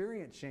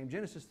experience shame.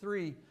 Genesis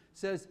 3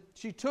 says,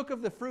 she took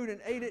of the fruit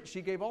and ate it.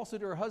 She gave also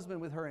to her husband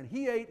with her, and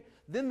he ate.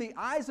 Then the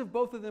eyes of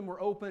both of them were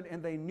opened,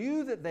 and they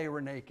knew that they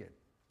were naked.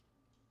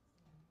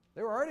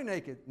 They were already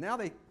naked. Now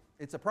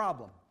it's a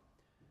problem.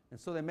 And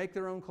so they make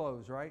their own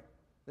clothes, right?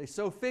 They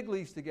sew fig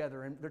leaves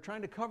together, and they're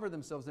trying to cover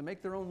themselves. They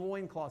make their own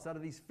loincloths out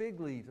of these fig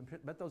leaves. I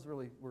bet those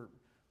really were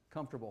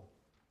comfortable.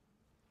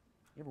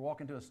 You ever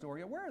walk into a store?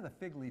 Yeah, where are the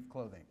fig leaf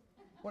clothing?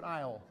 What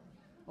aisle?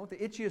 I want the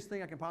itchiest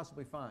thing I can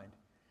possibly find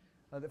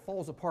that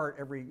falls apart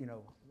every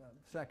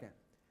second.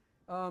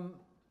 And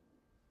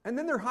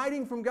then they're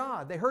hiding from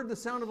God. They heard the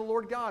sound of the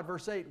Lord God,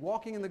 verse 8,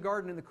 walking in the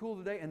garden in the cool of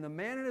the day, and the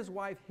man and his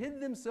wife hid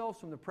themselves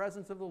from the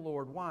presence of the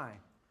Lord. Why?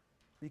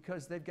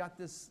 Because they've got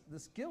this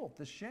guilt,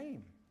 this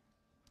shame.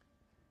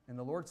 And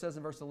the Lord says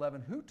in verse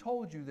 11, who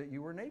told you that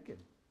you were naked?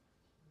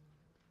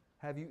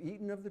 Have you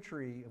eaten of the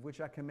tree of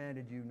which I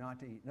commanded you not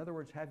to eat? In other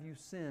words, have you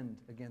sinned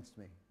against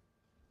me?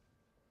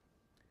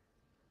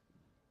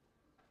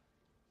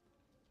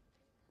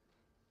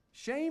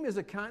 Shame is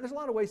there's a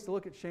lot of ways to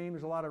look at shame.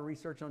 There's a lot of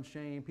research on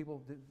shame.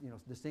 People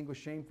distinguish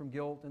shame from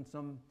guilt in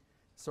some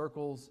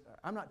circles.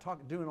 I'm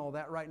not doing all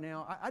that right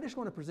now. I just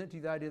want to present to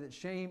you the idea that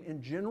shame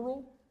in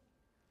general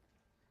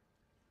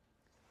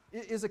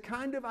is a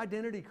kind of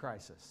identity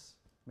crisis,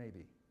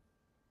 maybe.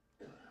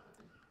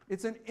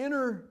 It's an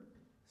inner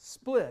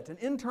split, an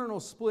internal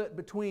split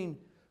between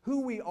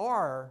who we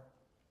are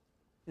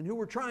and who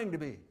we're trying to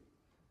be.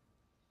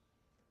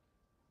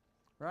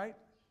 Right?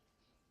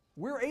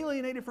 We're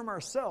alienated from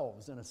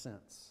ourselves, in a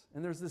sense.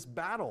 And there's this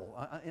battle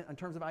in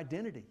terms of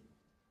identity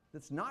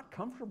that's not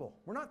comfortable.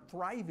 We're not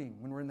thriving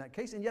when we're in that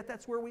case, and yet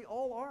that's where we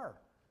all are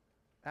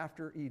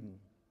after Eden.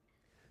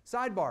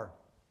 Sidebar.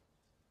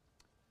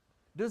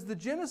 Does the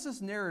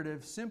Genesis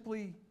narrative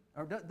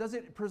does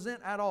it present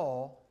at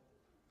all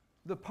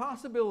the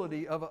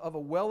possibility of a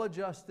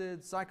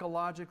well-adjusted,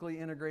 psychologically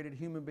integrated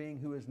human being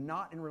who is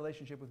not in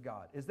relationship with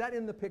God. Is that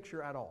in the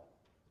picture at all?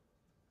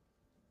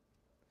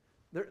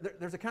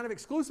 There's a kind of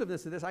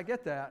exclusiveness to this, I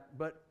get that,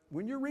 but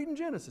when you're reading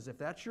Genesis, if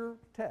that's your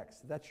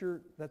text, that's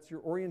your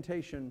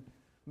orientation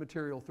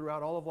material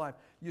throughout all of life,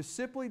 you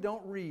simply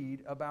don't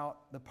read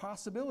about the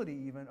possibility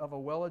even of a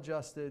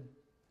well-adjusted,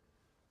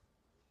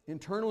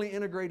 internally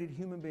integrated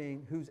human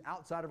being who's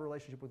outside of a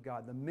relationship with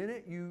God. The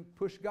minute you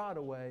push God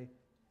away,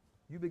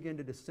 you begin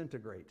to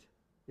disintegrate,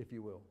 if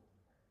you will.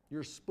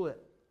 You're split.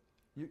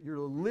 You're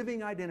a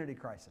living identity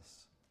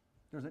crisis.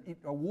 There's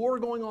a war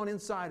going on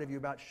inside of you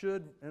about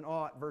should and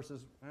ought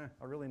versus,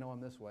 I really know I'm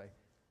this way.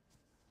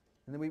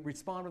 And then we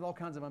respond with all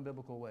kinds of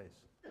unbiblical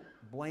ways.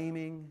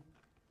 Blaming,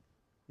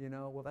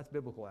 well, that's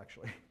biblical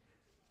actually,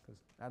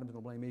 because Adam's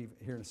going to blame Eve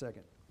here in a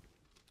second.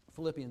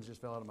 Philippians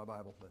just fell out of my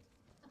Bible, but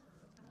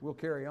we'll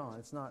carry on.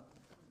 It's not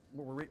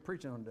what we're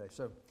preaching on today.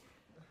 So,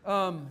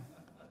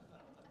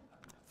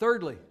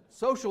 thirdly,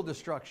 social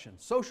destruction,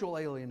 social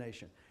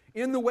alienation.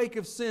 In the wake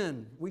of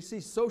sin, we see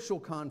social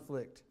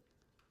conflict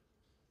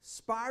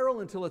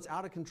spiral until it's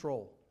out of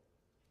control,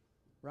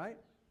 right?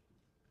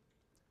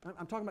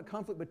 I'm talking about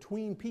conflict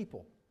between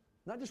people,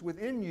 not just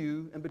within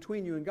you and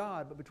between you and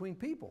God, but between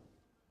people.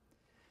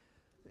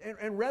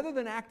 And rather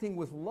than acting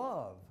with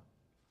love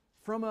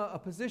from a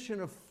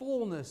position of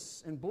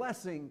fullness and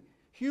blessing,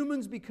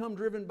 humans become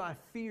driven by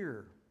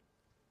fear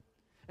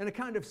and a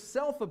kind of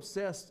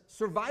self-obsessed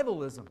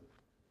survivalism.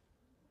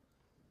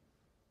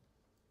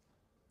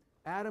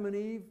 Adam and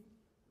Eve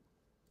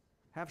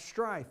have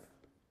strife.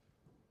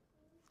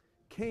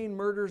 Cain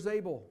murders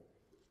Abel.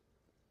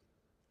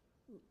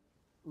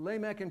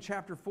 Lamech in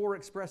chapter 4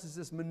 expresses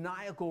this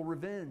maniacal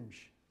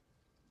revenge.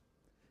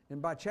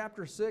 And by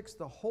chapter 6,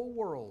 the whole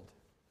world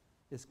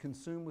is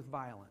consumed with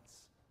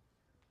violence.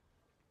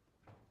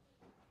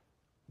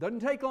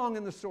 Doesn't take long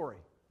in the story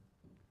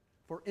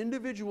for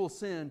individual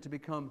sin to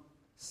become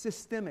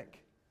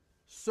systemic,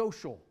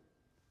 social.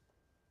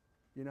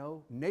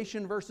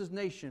 Nation versus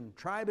nation,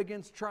 tribe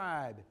against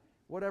tribe,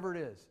 whatever it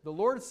is. The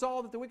Lord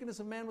saw that the wickedness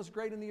of man was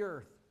great in the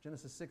earth,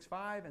 Genesis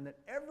 6:5, and that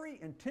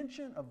every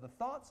intention of the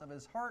thoughts of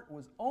his heart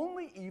was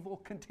only evil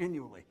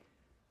continually.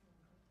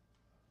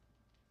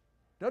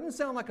 Doesn't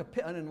sound like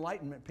an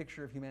Enlightenment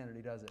picture of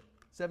humanity, does it?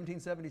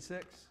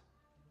 1776.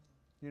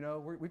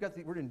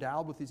 We're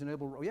endowed with these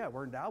enabled. Yeah,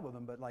 we're endowed with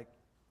them, but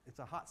it's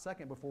a hot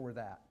second before we're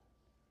that.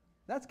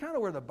 That's kind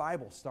of where the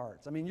Bible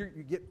starts. I mean, you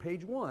get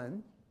page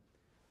 1,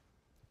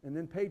 and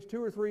then page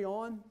 2 or 3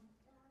 on,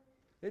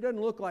 it doesn't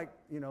look like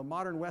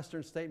modern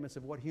Western statements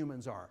of what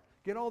humans are.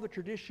 Get all the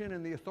tradition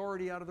and the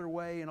authority out of their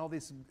way and all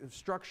this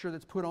structure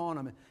that's put on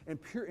them. And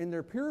in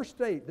their pure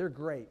state, they're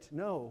great.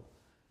 No,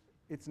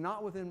 it's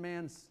not within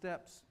man's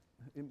steps.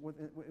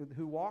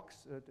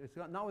 It's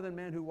not within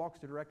man who walks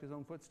to direct his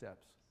own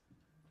footsteps.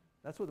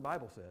 That's what the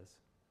Bible says.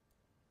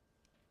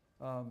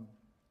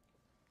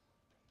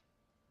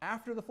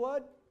 After the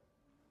flood,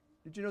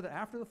 did you know that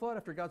after the flood,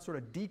 after God sort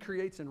of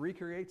decreates and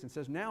recreates and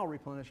says, now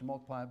replenish and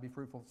multiply and be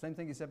fruitful, same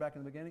thing he said back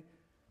in the beginning,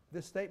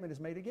 this statement is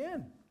made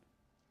again.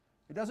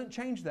 It doesn't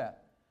change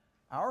that.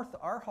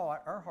 Our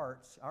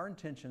hearts, our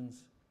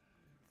intentions,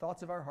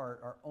 thoughts of our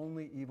heart are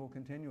only evil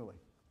continually.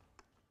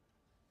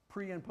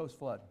 Pre and post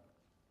flood.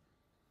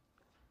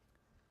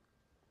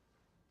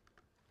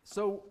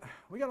 So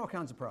we got all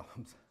kinds of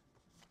problems.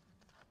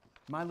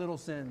 My little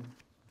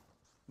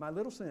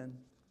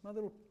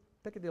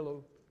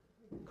peccadillo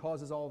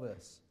causes all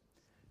this.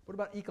 What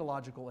about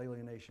ecological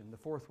alienation, the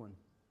fourth one?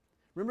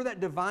 Remember that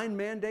divine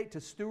mandate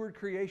to steward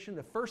creation?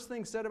 The first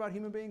thing said about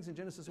human beings in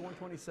Genesis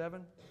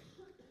 1:27?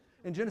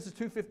 In Genesis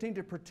 2:15,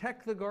 to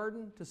protect the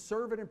garden, to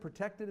serve it and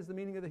protect it is the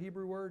meaning of the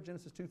Hebrew word,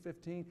 Genesis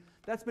 2:15.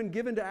 That's been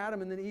given to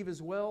Adam and then Eve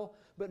as well.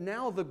 But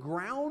now the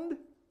ground,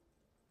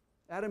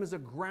 Adam is a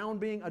ground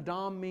being.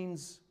 Adam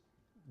means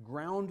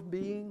ground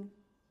being.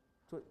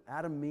 That's what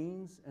Adam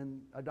means.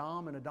 And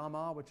Adam and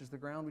Adamah, which is the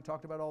ground, we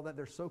talked about all that.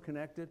 They're so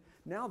connected.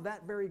 Now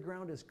that very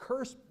ground is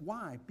cursed.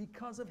 Why?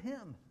 Because of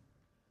him.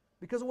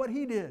 Because of what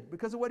he did.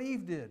 Because of what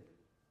Eve did.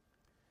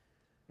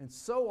 And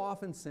so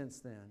often since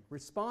then,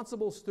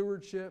 responsible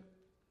stewardship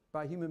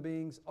by human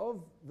beings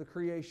of the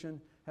creation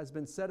has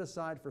been set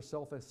aside for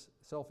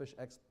selfish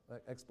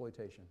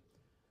exploitation.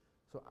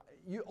 So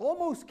you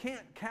almost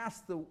can't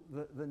cast the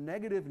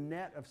negative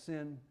net of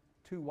sin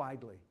too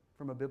widely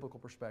from a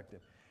biblical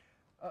perspective.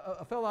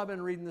 A fellow I've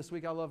been reading this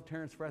week, I love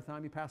Terence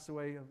Fretheim. He passed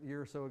away a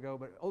year or so ago,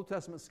 but Old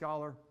Testament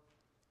scholar.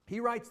 He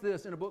writes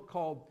this in a book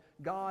called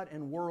God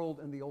and World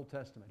in the Old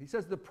Testament. He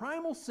says, the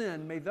primal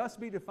sin may thus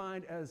be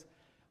defined as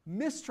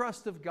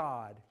mistrust of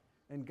God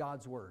and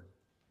God's Word,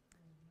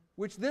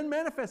 which then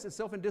manifests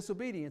itself in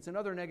disobedience and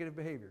other negative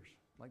behaviors,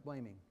 like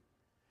blaming.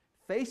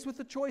 Faced with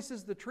the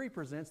choices the tree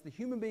presents, the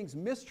human beings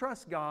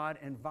mistrust God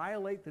and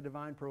violate the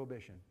divine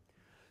prohibition.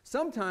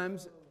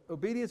 Sometimes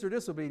obedience or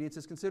disobedience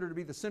is considered to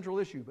be the central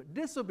issue, but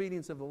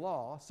disobedience of the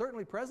law,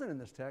 certainly present in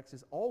this text,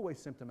 is always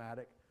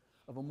symptomatic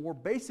of a more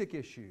basic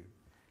issue,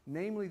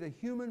 namely the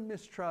human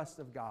mistrust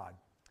of God.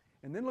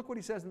 And then look what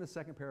he says in the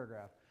second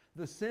paragraph.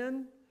 The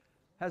sin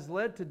has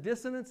led to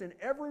dissonance in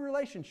every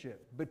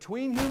relationship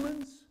between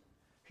humans,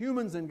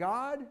 humans and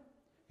God,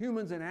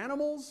 humans and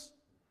animals,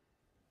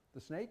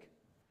 the snake,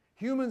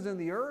 humans and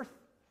the earth,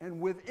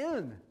 and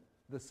within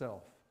the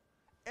self.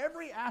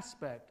 Every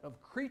aspect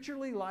of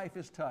creaturely life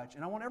is touched.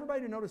 And I want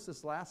everybody to notice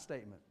this last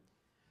statement,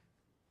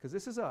 because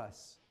this is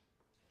us.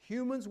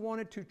 Humans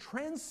wanted to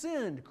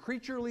transcend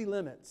creaturely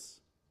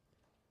limits.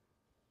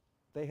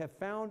 They have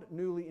found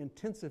newly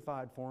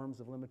intensified forms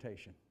of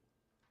limitation.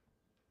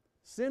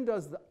 Sin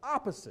does the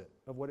opposite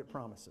of what it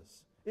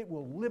promises. It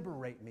will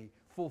liberate me,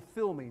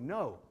 fulfill me.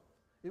 No,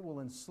 it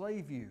will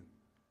enslave you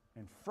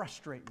and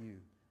frustrate you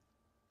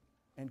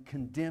and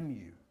condemn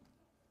you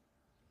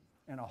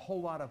and a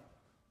whole lot of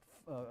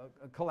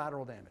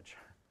collateral damage.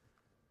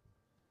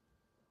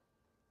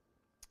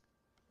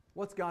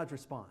 What's God's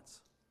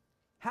response?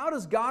 How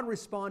does God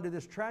respond to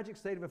this tragic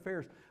state of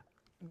affairs?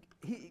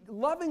 He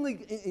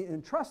lovingly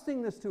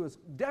entrusting this to us,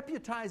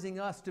 deputizing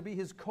us to be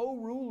His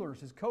co-rulers,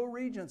 His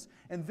co-regents,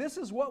 and this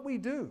is what we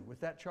do with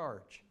that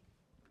charge.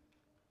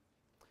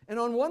 And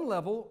on one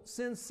level,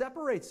 sin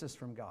separates us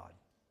from God.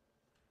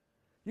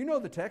 You know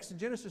the text in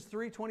Genesis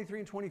 3:23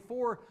 and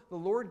 24, the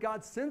Lord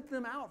God sent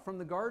them out from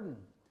the garden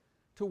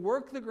to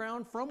work the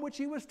ground from which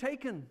He was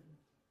taken.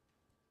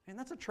 And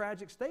that's a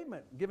tragic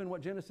statement, given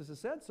what Genesis has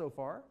said so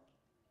far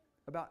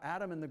about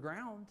Adam and the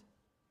ground.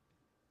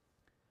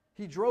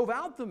 He drove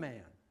out the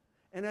man,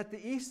 and at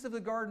the east of the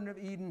Garden of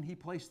Eden, He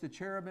placed the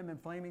cherubim and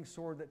flaming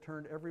sword that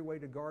turned every way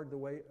to guard the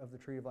way of the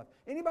tree of life.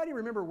 Anybody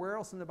remember where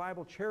else in the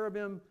Bible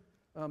cherubim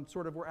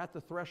sort of were at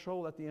the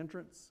threshold, at the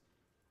entrance?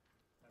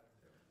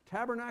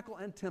 Tabernacle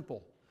and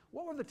temple.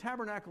 What were the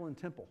tabernacle and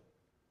temple?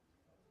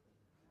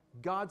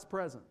 God's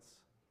presence.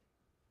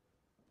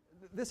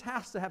 This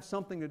has to have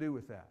something to do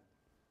with that.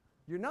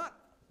 You're not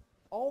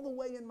all the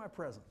way in my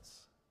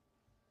presence.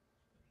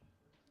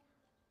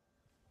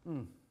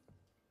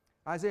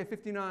 Isaiah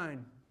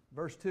 59,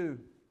 verse 2.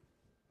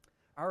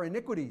 Our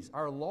iniquities,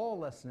 our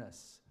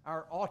lawlessness,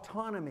 our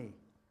autonomy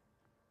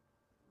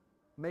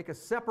make a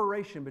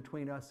separation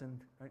between us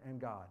and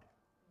God.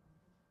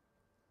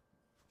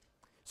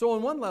 So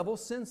on one level,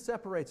 sin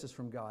separates us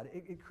from God.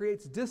 It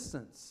creates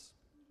distance.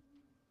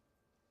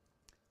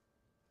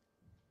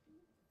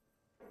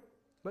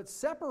 But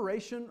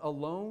separation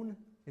alone,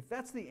 if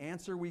that's the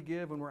answer we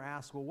give when we're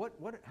asked, well,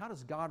 how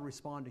does God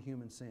respond to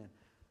human sin?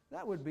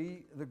 That would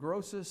be the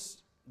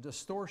grossest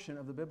distortion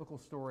of the biblical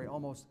story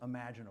almost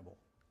imaginable.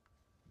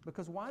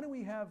 Because why do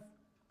we have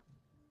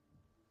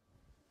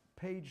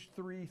page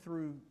 3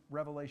 through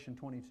Revelation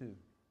 22?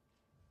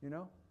 You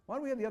know? Why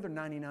do we have the other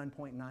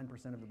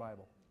 99.9% of the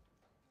Bible?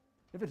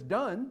 If it's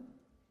done,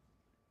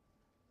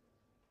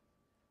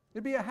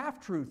 it'd be a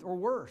half-truth or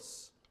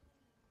worse.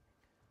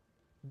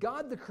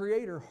 God the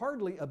Creator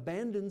hardly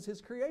abandons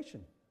His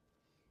creation,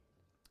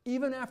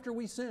 even after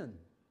we sin.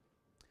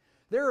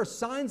 There are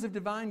signs of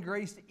divine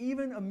grace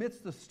even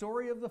amidst the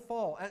story of the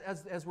fall.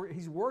 As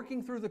He's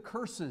working through the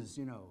curses,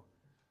 you know,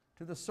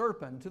 to the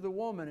serpent, to the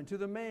woman, and to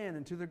the man,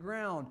 and to the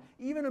ground.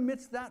 Even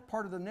amidst that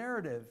part of the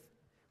narrative,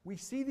 we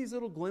see these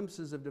little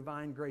glimpses of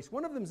divine grace.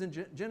 One of them is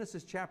in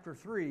Genesis chapter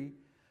 3,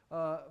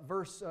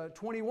 verse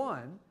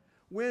 21,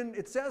 when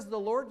it says the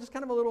Lord, just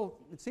kind of a little,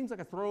 it seems like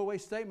a throwaway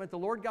statement, the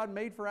Lord God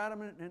made for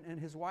Adam and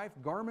his wife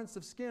garments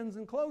of skins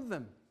and clothed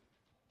them.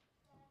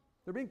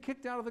 They're being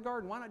kicked out of the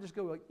garden. Why not just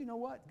go, like, you know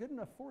what? Good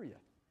enough for you.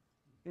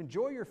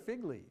 Enjoy your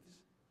fig leaves,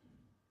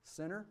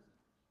 sinner.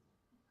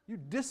 You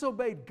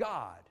disobeyed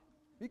God.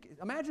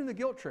 Imagine the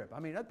guilt trip. I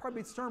mean, that'd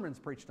probably be sermons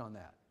preached on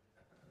that.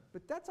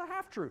 But that's a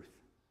half-truth.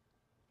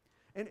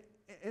 And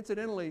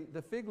incidentally,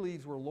 the fig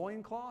leaves were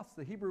loincloths.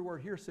 The Hebrew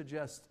word here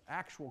suggests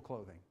actual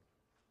clothing.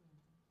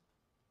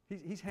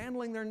 He's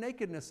handling their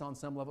nakedness on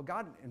some level.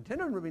 God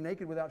intended them to be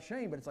naked without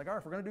shame, but it's like, all right,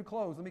 if we're going to do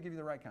clothes, let me give you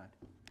the right kind.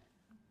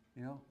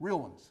 You know, real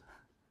ones.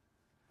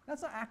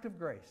 That's an act of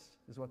grace,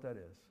 is what that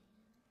is.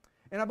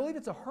 And I believe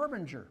it's a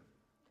harbinger.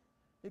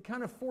 It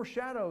kind of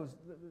foreshadows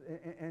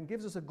and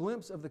gives us a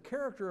glimpse of the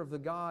character of the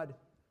God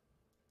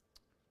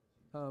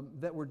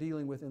that we're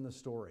dealing with in the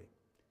story.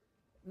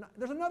 Now,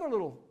 there's another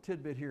little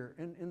tidbit here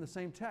in the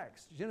same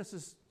text,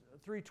 Genesis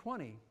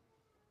 3:20.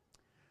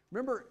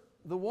 Remember,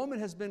 the woman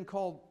has been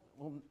called,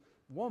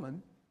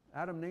 woman.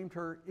 Adam named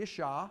her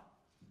Isha.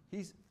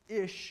 He's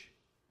Ish,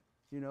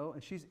 you know,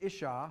 and she's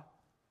Isha,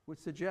 which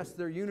suggests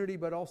their unity,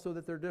 but also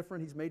that they're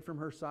different. He's made from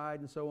her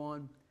side and so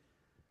on.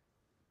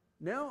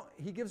 Now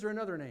he gives her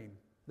another name.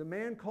 The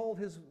man called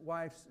his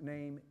wife's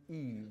name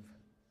Eve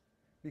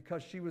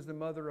because she was the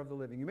mother of the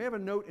living. You may have a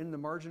note in the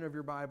margin of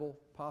your Bible,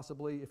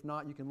 possibly. If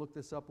not, you can look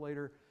this up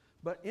later.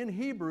 But in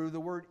Hebrew, the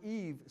word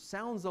Eve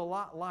sounds a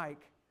lot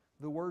like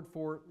the word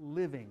for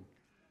living.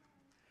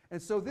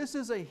 And so this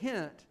is a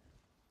hint,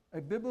 a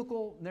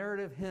biblical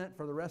narrative hint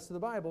for the rest of the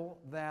Bible,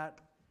 that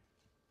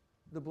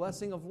the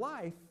blessing of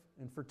life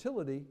and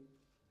fertility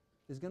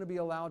is going to be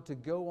allowed to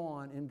go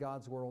on in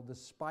God's world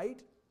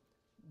despite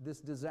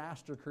this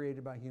disaster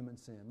created by human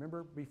sin.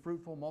 Remember, be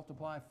fruitful,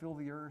 multiply, fill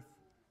the earth,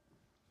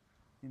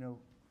 you know,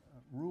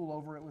 rule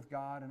over it with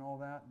God and all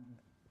that.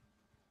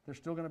 They're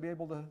still going to be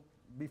able to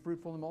be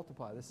fruitful and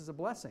multiply. This is a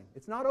blessing.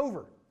 It's not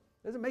over.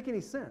 It doesn't make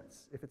any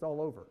sense if it's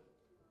all over.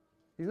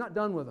 He's not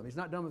done with them. He's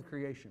not done with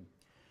creation.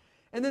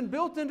 And then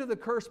built into the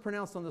curse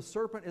pronounced on the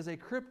serpent is a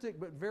cryptic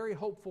but very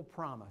hopeful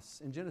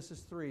promise in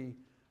Genesis 3,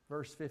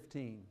 verse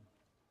 15.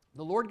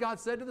 The Lord God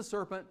said to the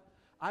serpent,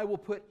 I will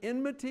put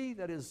enmity,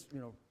 that is,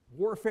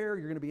 warfare,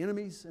 you're going to be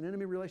enemies, an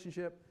enemy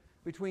relationship,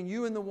 between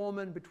you and the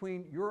woman,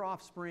 between your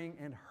offspring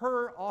and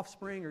her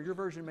offspring, or your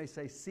version may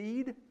say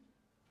seed.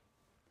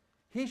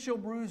 He shall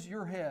bruise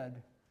your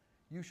head,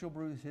 you shall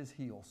bruise his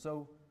heel.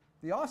 So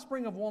the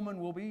offspring of woman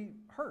will be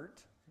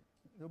hurt.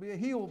 There'll be a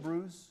heel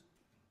bruise.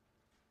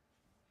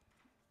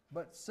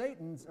 But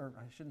Satan's, or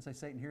I shouldn't say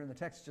Satan here in the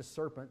text, just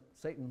serpent.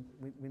 Satan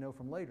we know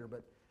from later,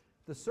 but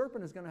the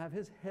serpent is going to have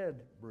his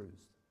head bruised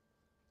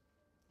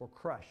or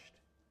crushed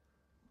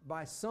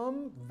by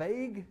some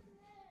vague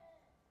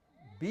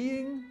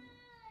being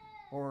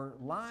or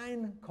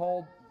line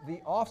called the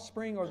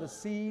offspring or the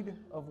seed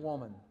of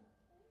woman.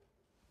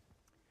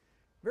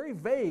 Very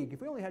vague.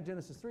 If we only had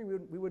Genesis 3,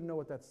 we wouldn't know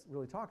what that's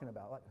really talking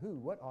about. Like who?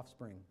 What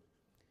offspring?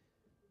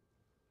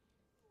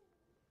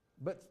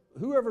 But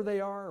whoever they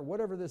are, or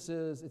whatever this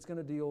is, it's going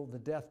to deal the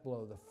death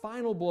blow, the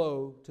final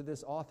blow to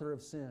this author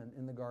of sin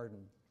in the garden.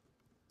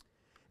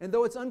 And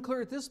though it's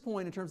unclear at this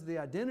point in terms of the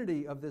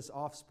identity of this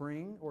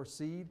offspring or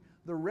seed,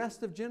 the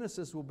rest of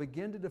Genesis will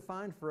begin to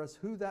define for us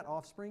who that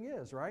offspring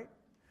is, right?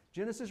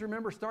 Genesis,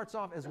 remember, starts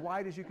off as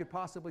wide as you could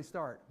possibly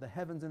start, the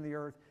heavens and the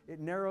earth. It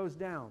narrows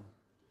down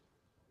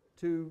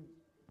to,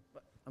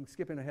 I'm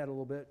skipping ahead a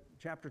little bit,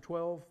 chapter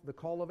 12, the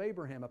call of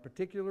Abraham, a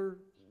particular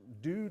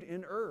dude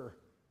in Ur,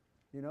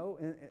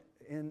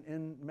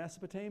 in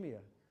Mesopotamia,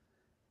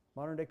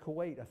 modern day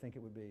Kuwait, I think it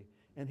would be.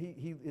 And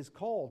he is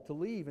called to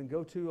leave and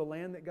go to a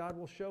land that God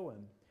will show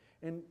him.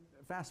 And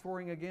fast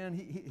forwarding again,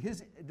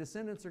 his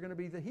descendants are going to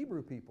be the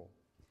Hebrew people.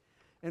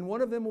 And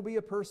one of them will be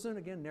a person,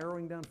 again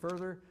narrowing down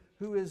further,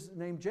 who is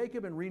named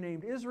Jacob and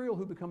renamed Israel,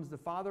 who becomes the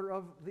father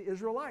of the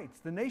Israelites,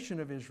 the nation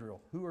of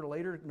Israel, who are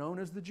later known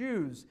as the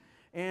Jews.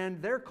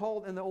 And they're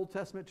called in the Old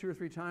Testament 2 or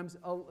 3 times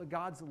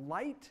God's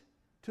light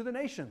to the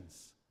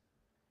nations.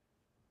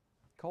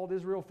 Called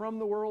Israel from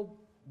the world,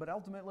 but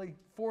ultimately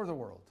for the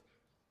world.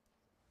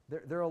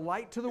 They're a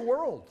light to the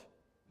world.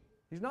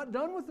 He's not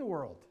done with the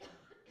world.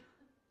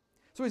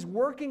 So he's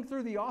working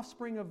through the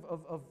offspring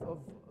of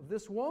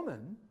this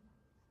woman,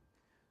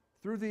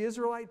 through the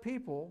Israelite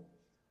people,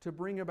 to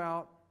bring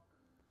about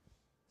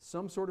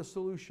some sort of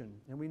solution.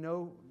 And we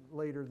know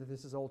later that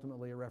this is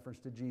ultimately a reference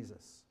to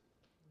Jesus.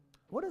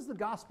 What does the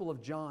Gospel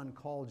of John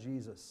call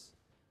Jesus?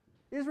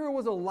 Israel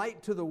was a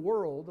light to the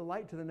world, a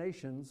light to the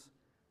nations,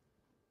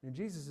 and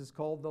Jesus is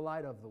called the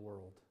light of the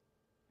world.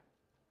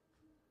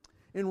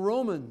 In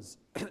Romans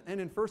and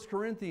in 1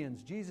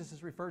 Corinthians, Jesus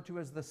is referred to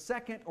as the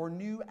second or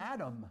new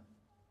Adam,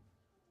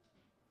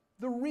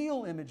 the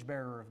real image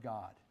bearer of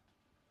God,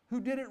 who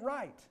did it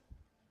right,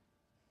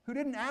 who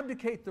didn't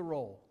abdicate the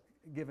role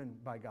given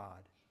by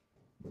God,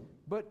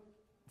 but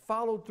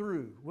followed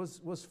through,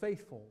 was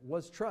faithful,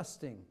 was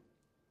trusting.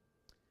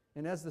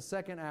 And as the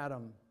second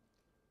Adam,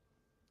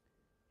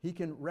 he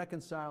can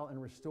reconcile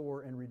and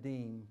restore and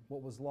redeem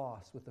what was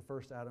lost with the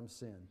first Adam's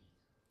sin.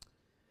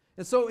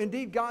 And so,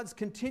 indeed, God's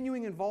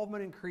continuing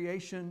involvement in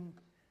creation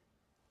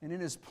and in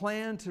His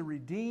plan to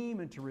redeem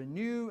and to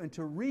renew and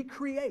to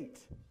recreate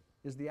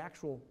is the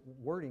actual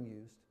wording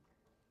used.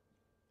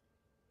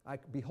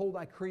 Behold,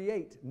 I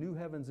create new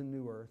heavens and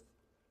new earth.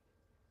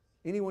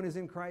 Anyone is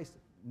in Christ,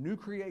 new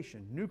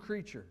creation, new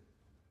creature.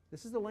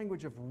 This is the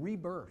language of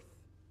rebirth.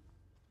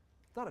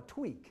 It's not a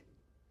tweak.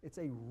 It's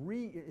a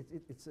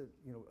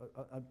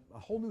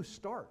whole new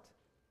start.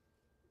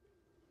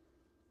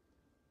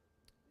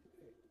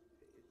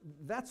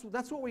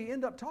 That's what we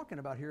end up talking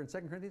about here in 2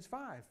 Corinthians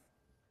 5.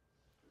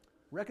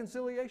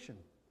 Reconciliation.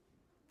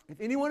 If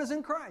anyone is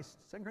in Christ,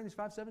 2 Corinthians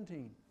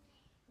 5:17,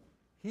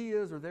 he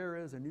is or there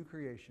is a new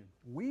creation.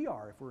 We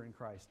are, if we're in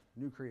Christ,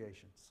 new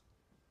creations.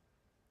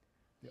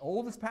 The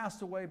old has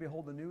passed away,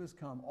 behold, the new has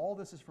come. All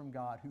this is from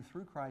God, who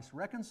through Christ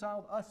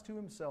reconciled us to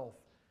Himself,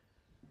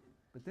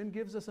 but then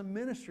gives us a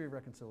ministry of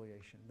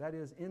reconciliation. That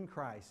is, in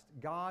Christ,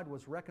 God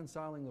was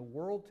reconciling the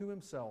world to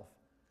Himself,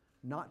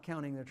 not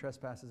counting their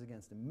trespasses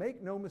against Him.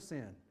 Make no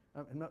mistake.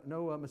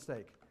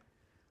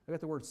 I got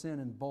the word sin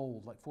in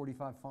bold, like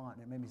 45 font,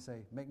 and it made me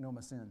say, make no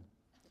sin.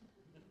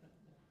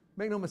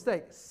 Make no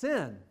mistake,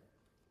 sin.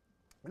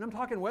 And I'm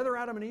talking whether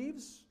Adam and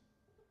Eve's,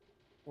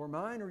 or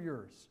mine or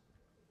yours.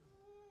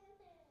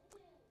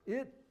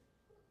 It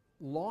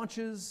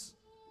launches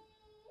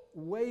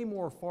way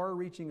more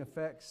far-reaching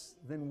effects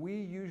than we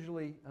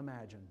usually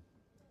imagine.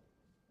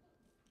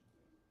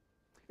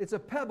 It's a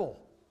pebble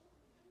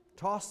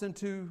tossed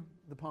into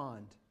the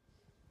pond.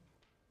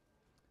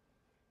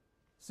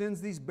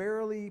 Sends these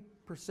barely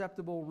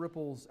perceptible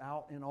ripples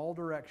out in all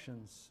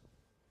directions.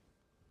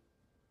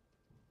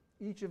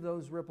 Each of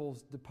those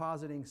ripples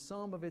depositing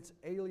some of its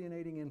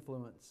alienating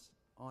influence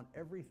on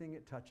everything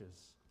it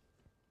touches.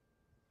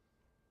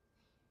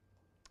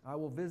 I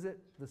will visit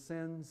the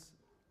sins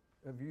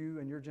of you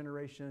and your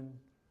generation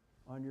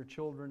on your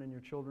children and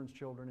your children's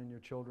children and your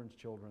children's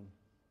children.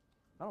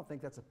 I don't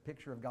think that's a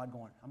picture of God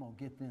going, I'm going to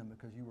get them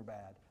because you were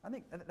bad. I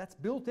think that's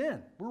built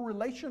in. We're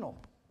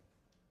relational.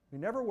 We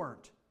never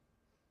weren't.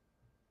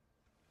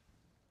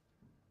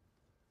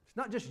 It's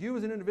not just you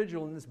as an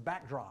individual in this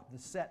backdrop,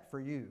 this set for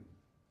you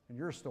and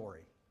your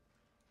story.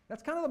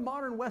 That's kind of the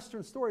modern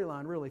Western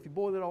storyline, really, if you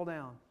boil it all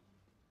down.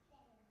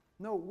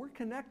 No, we're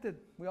connected.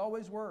 We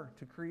always were,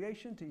 to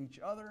creation, to each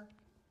other.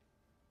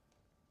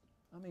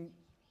 I mean,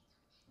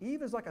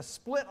 Eve is like a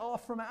split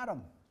off from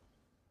Adam.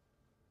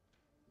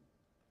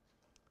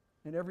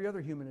 And every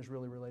other human is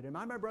really related. Am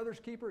I my brother's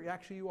keeper?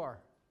 Actually, you are.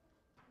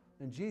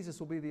 And Jesus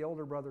will be the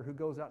older brother who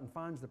goes out and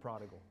finds the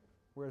prodigal,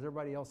 whereas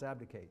everybody else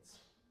abdicates.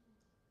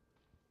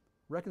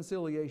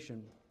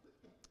 Reconciliation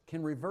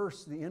can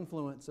reverse the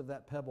influence of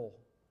that pebble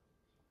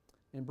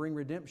and bring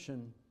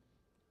redemption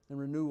and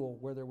renewal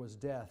where there was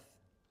death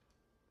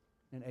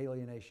and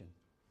alienation.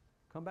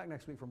 Come back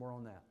next week for more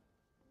on that.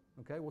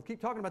 Okay, we'll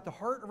keep talking about the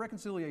heart of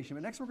reconciliation,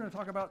 but next we're going to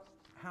talk about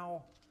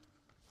how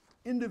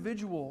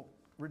individual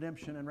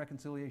redemption and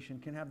reconciliation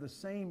can have the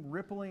same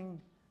rippling,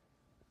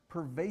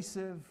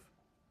 pervasive,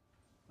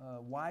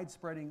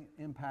 widespreading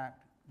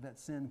impact that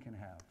sin can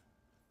have.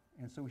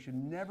 And so we should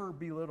never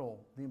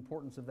belittle the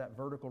importance of that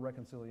vertical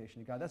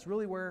reconciliation to God. That's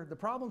really where the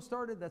problem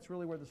started. That's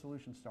really where the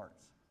solution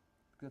starts.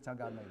 That's how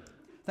God made it.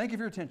 Thank you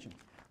for your attention.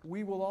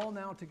 We will all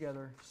now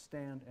together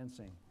stand and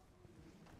sing.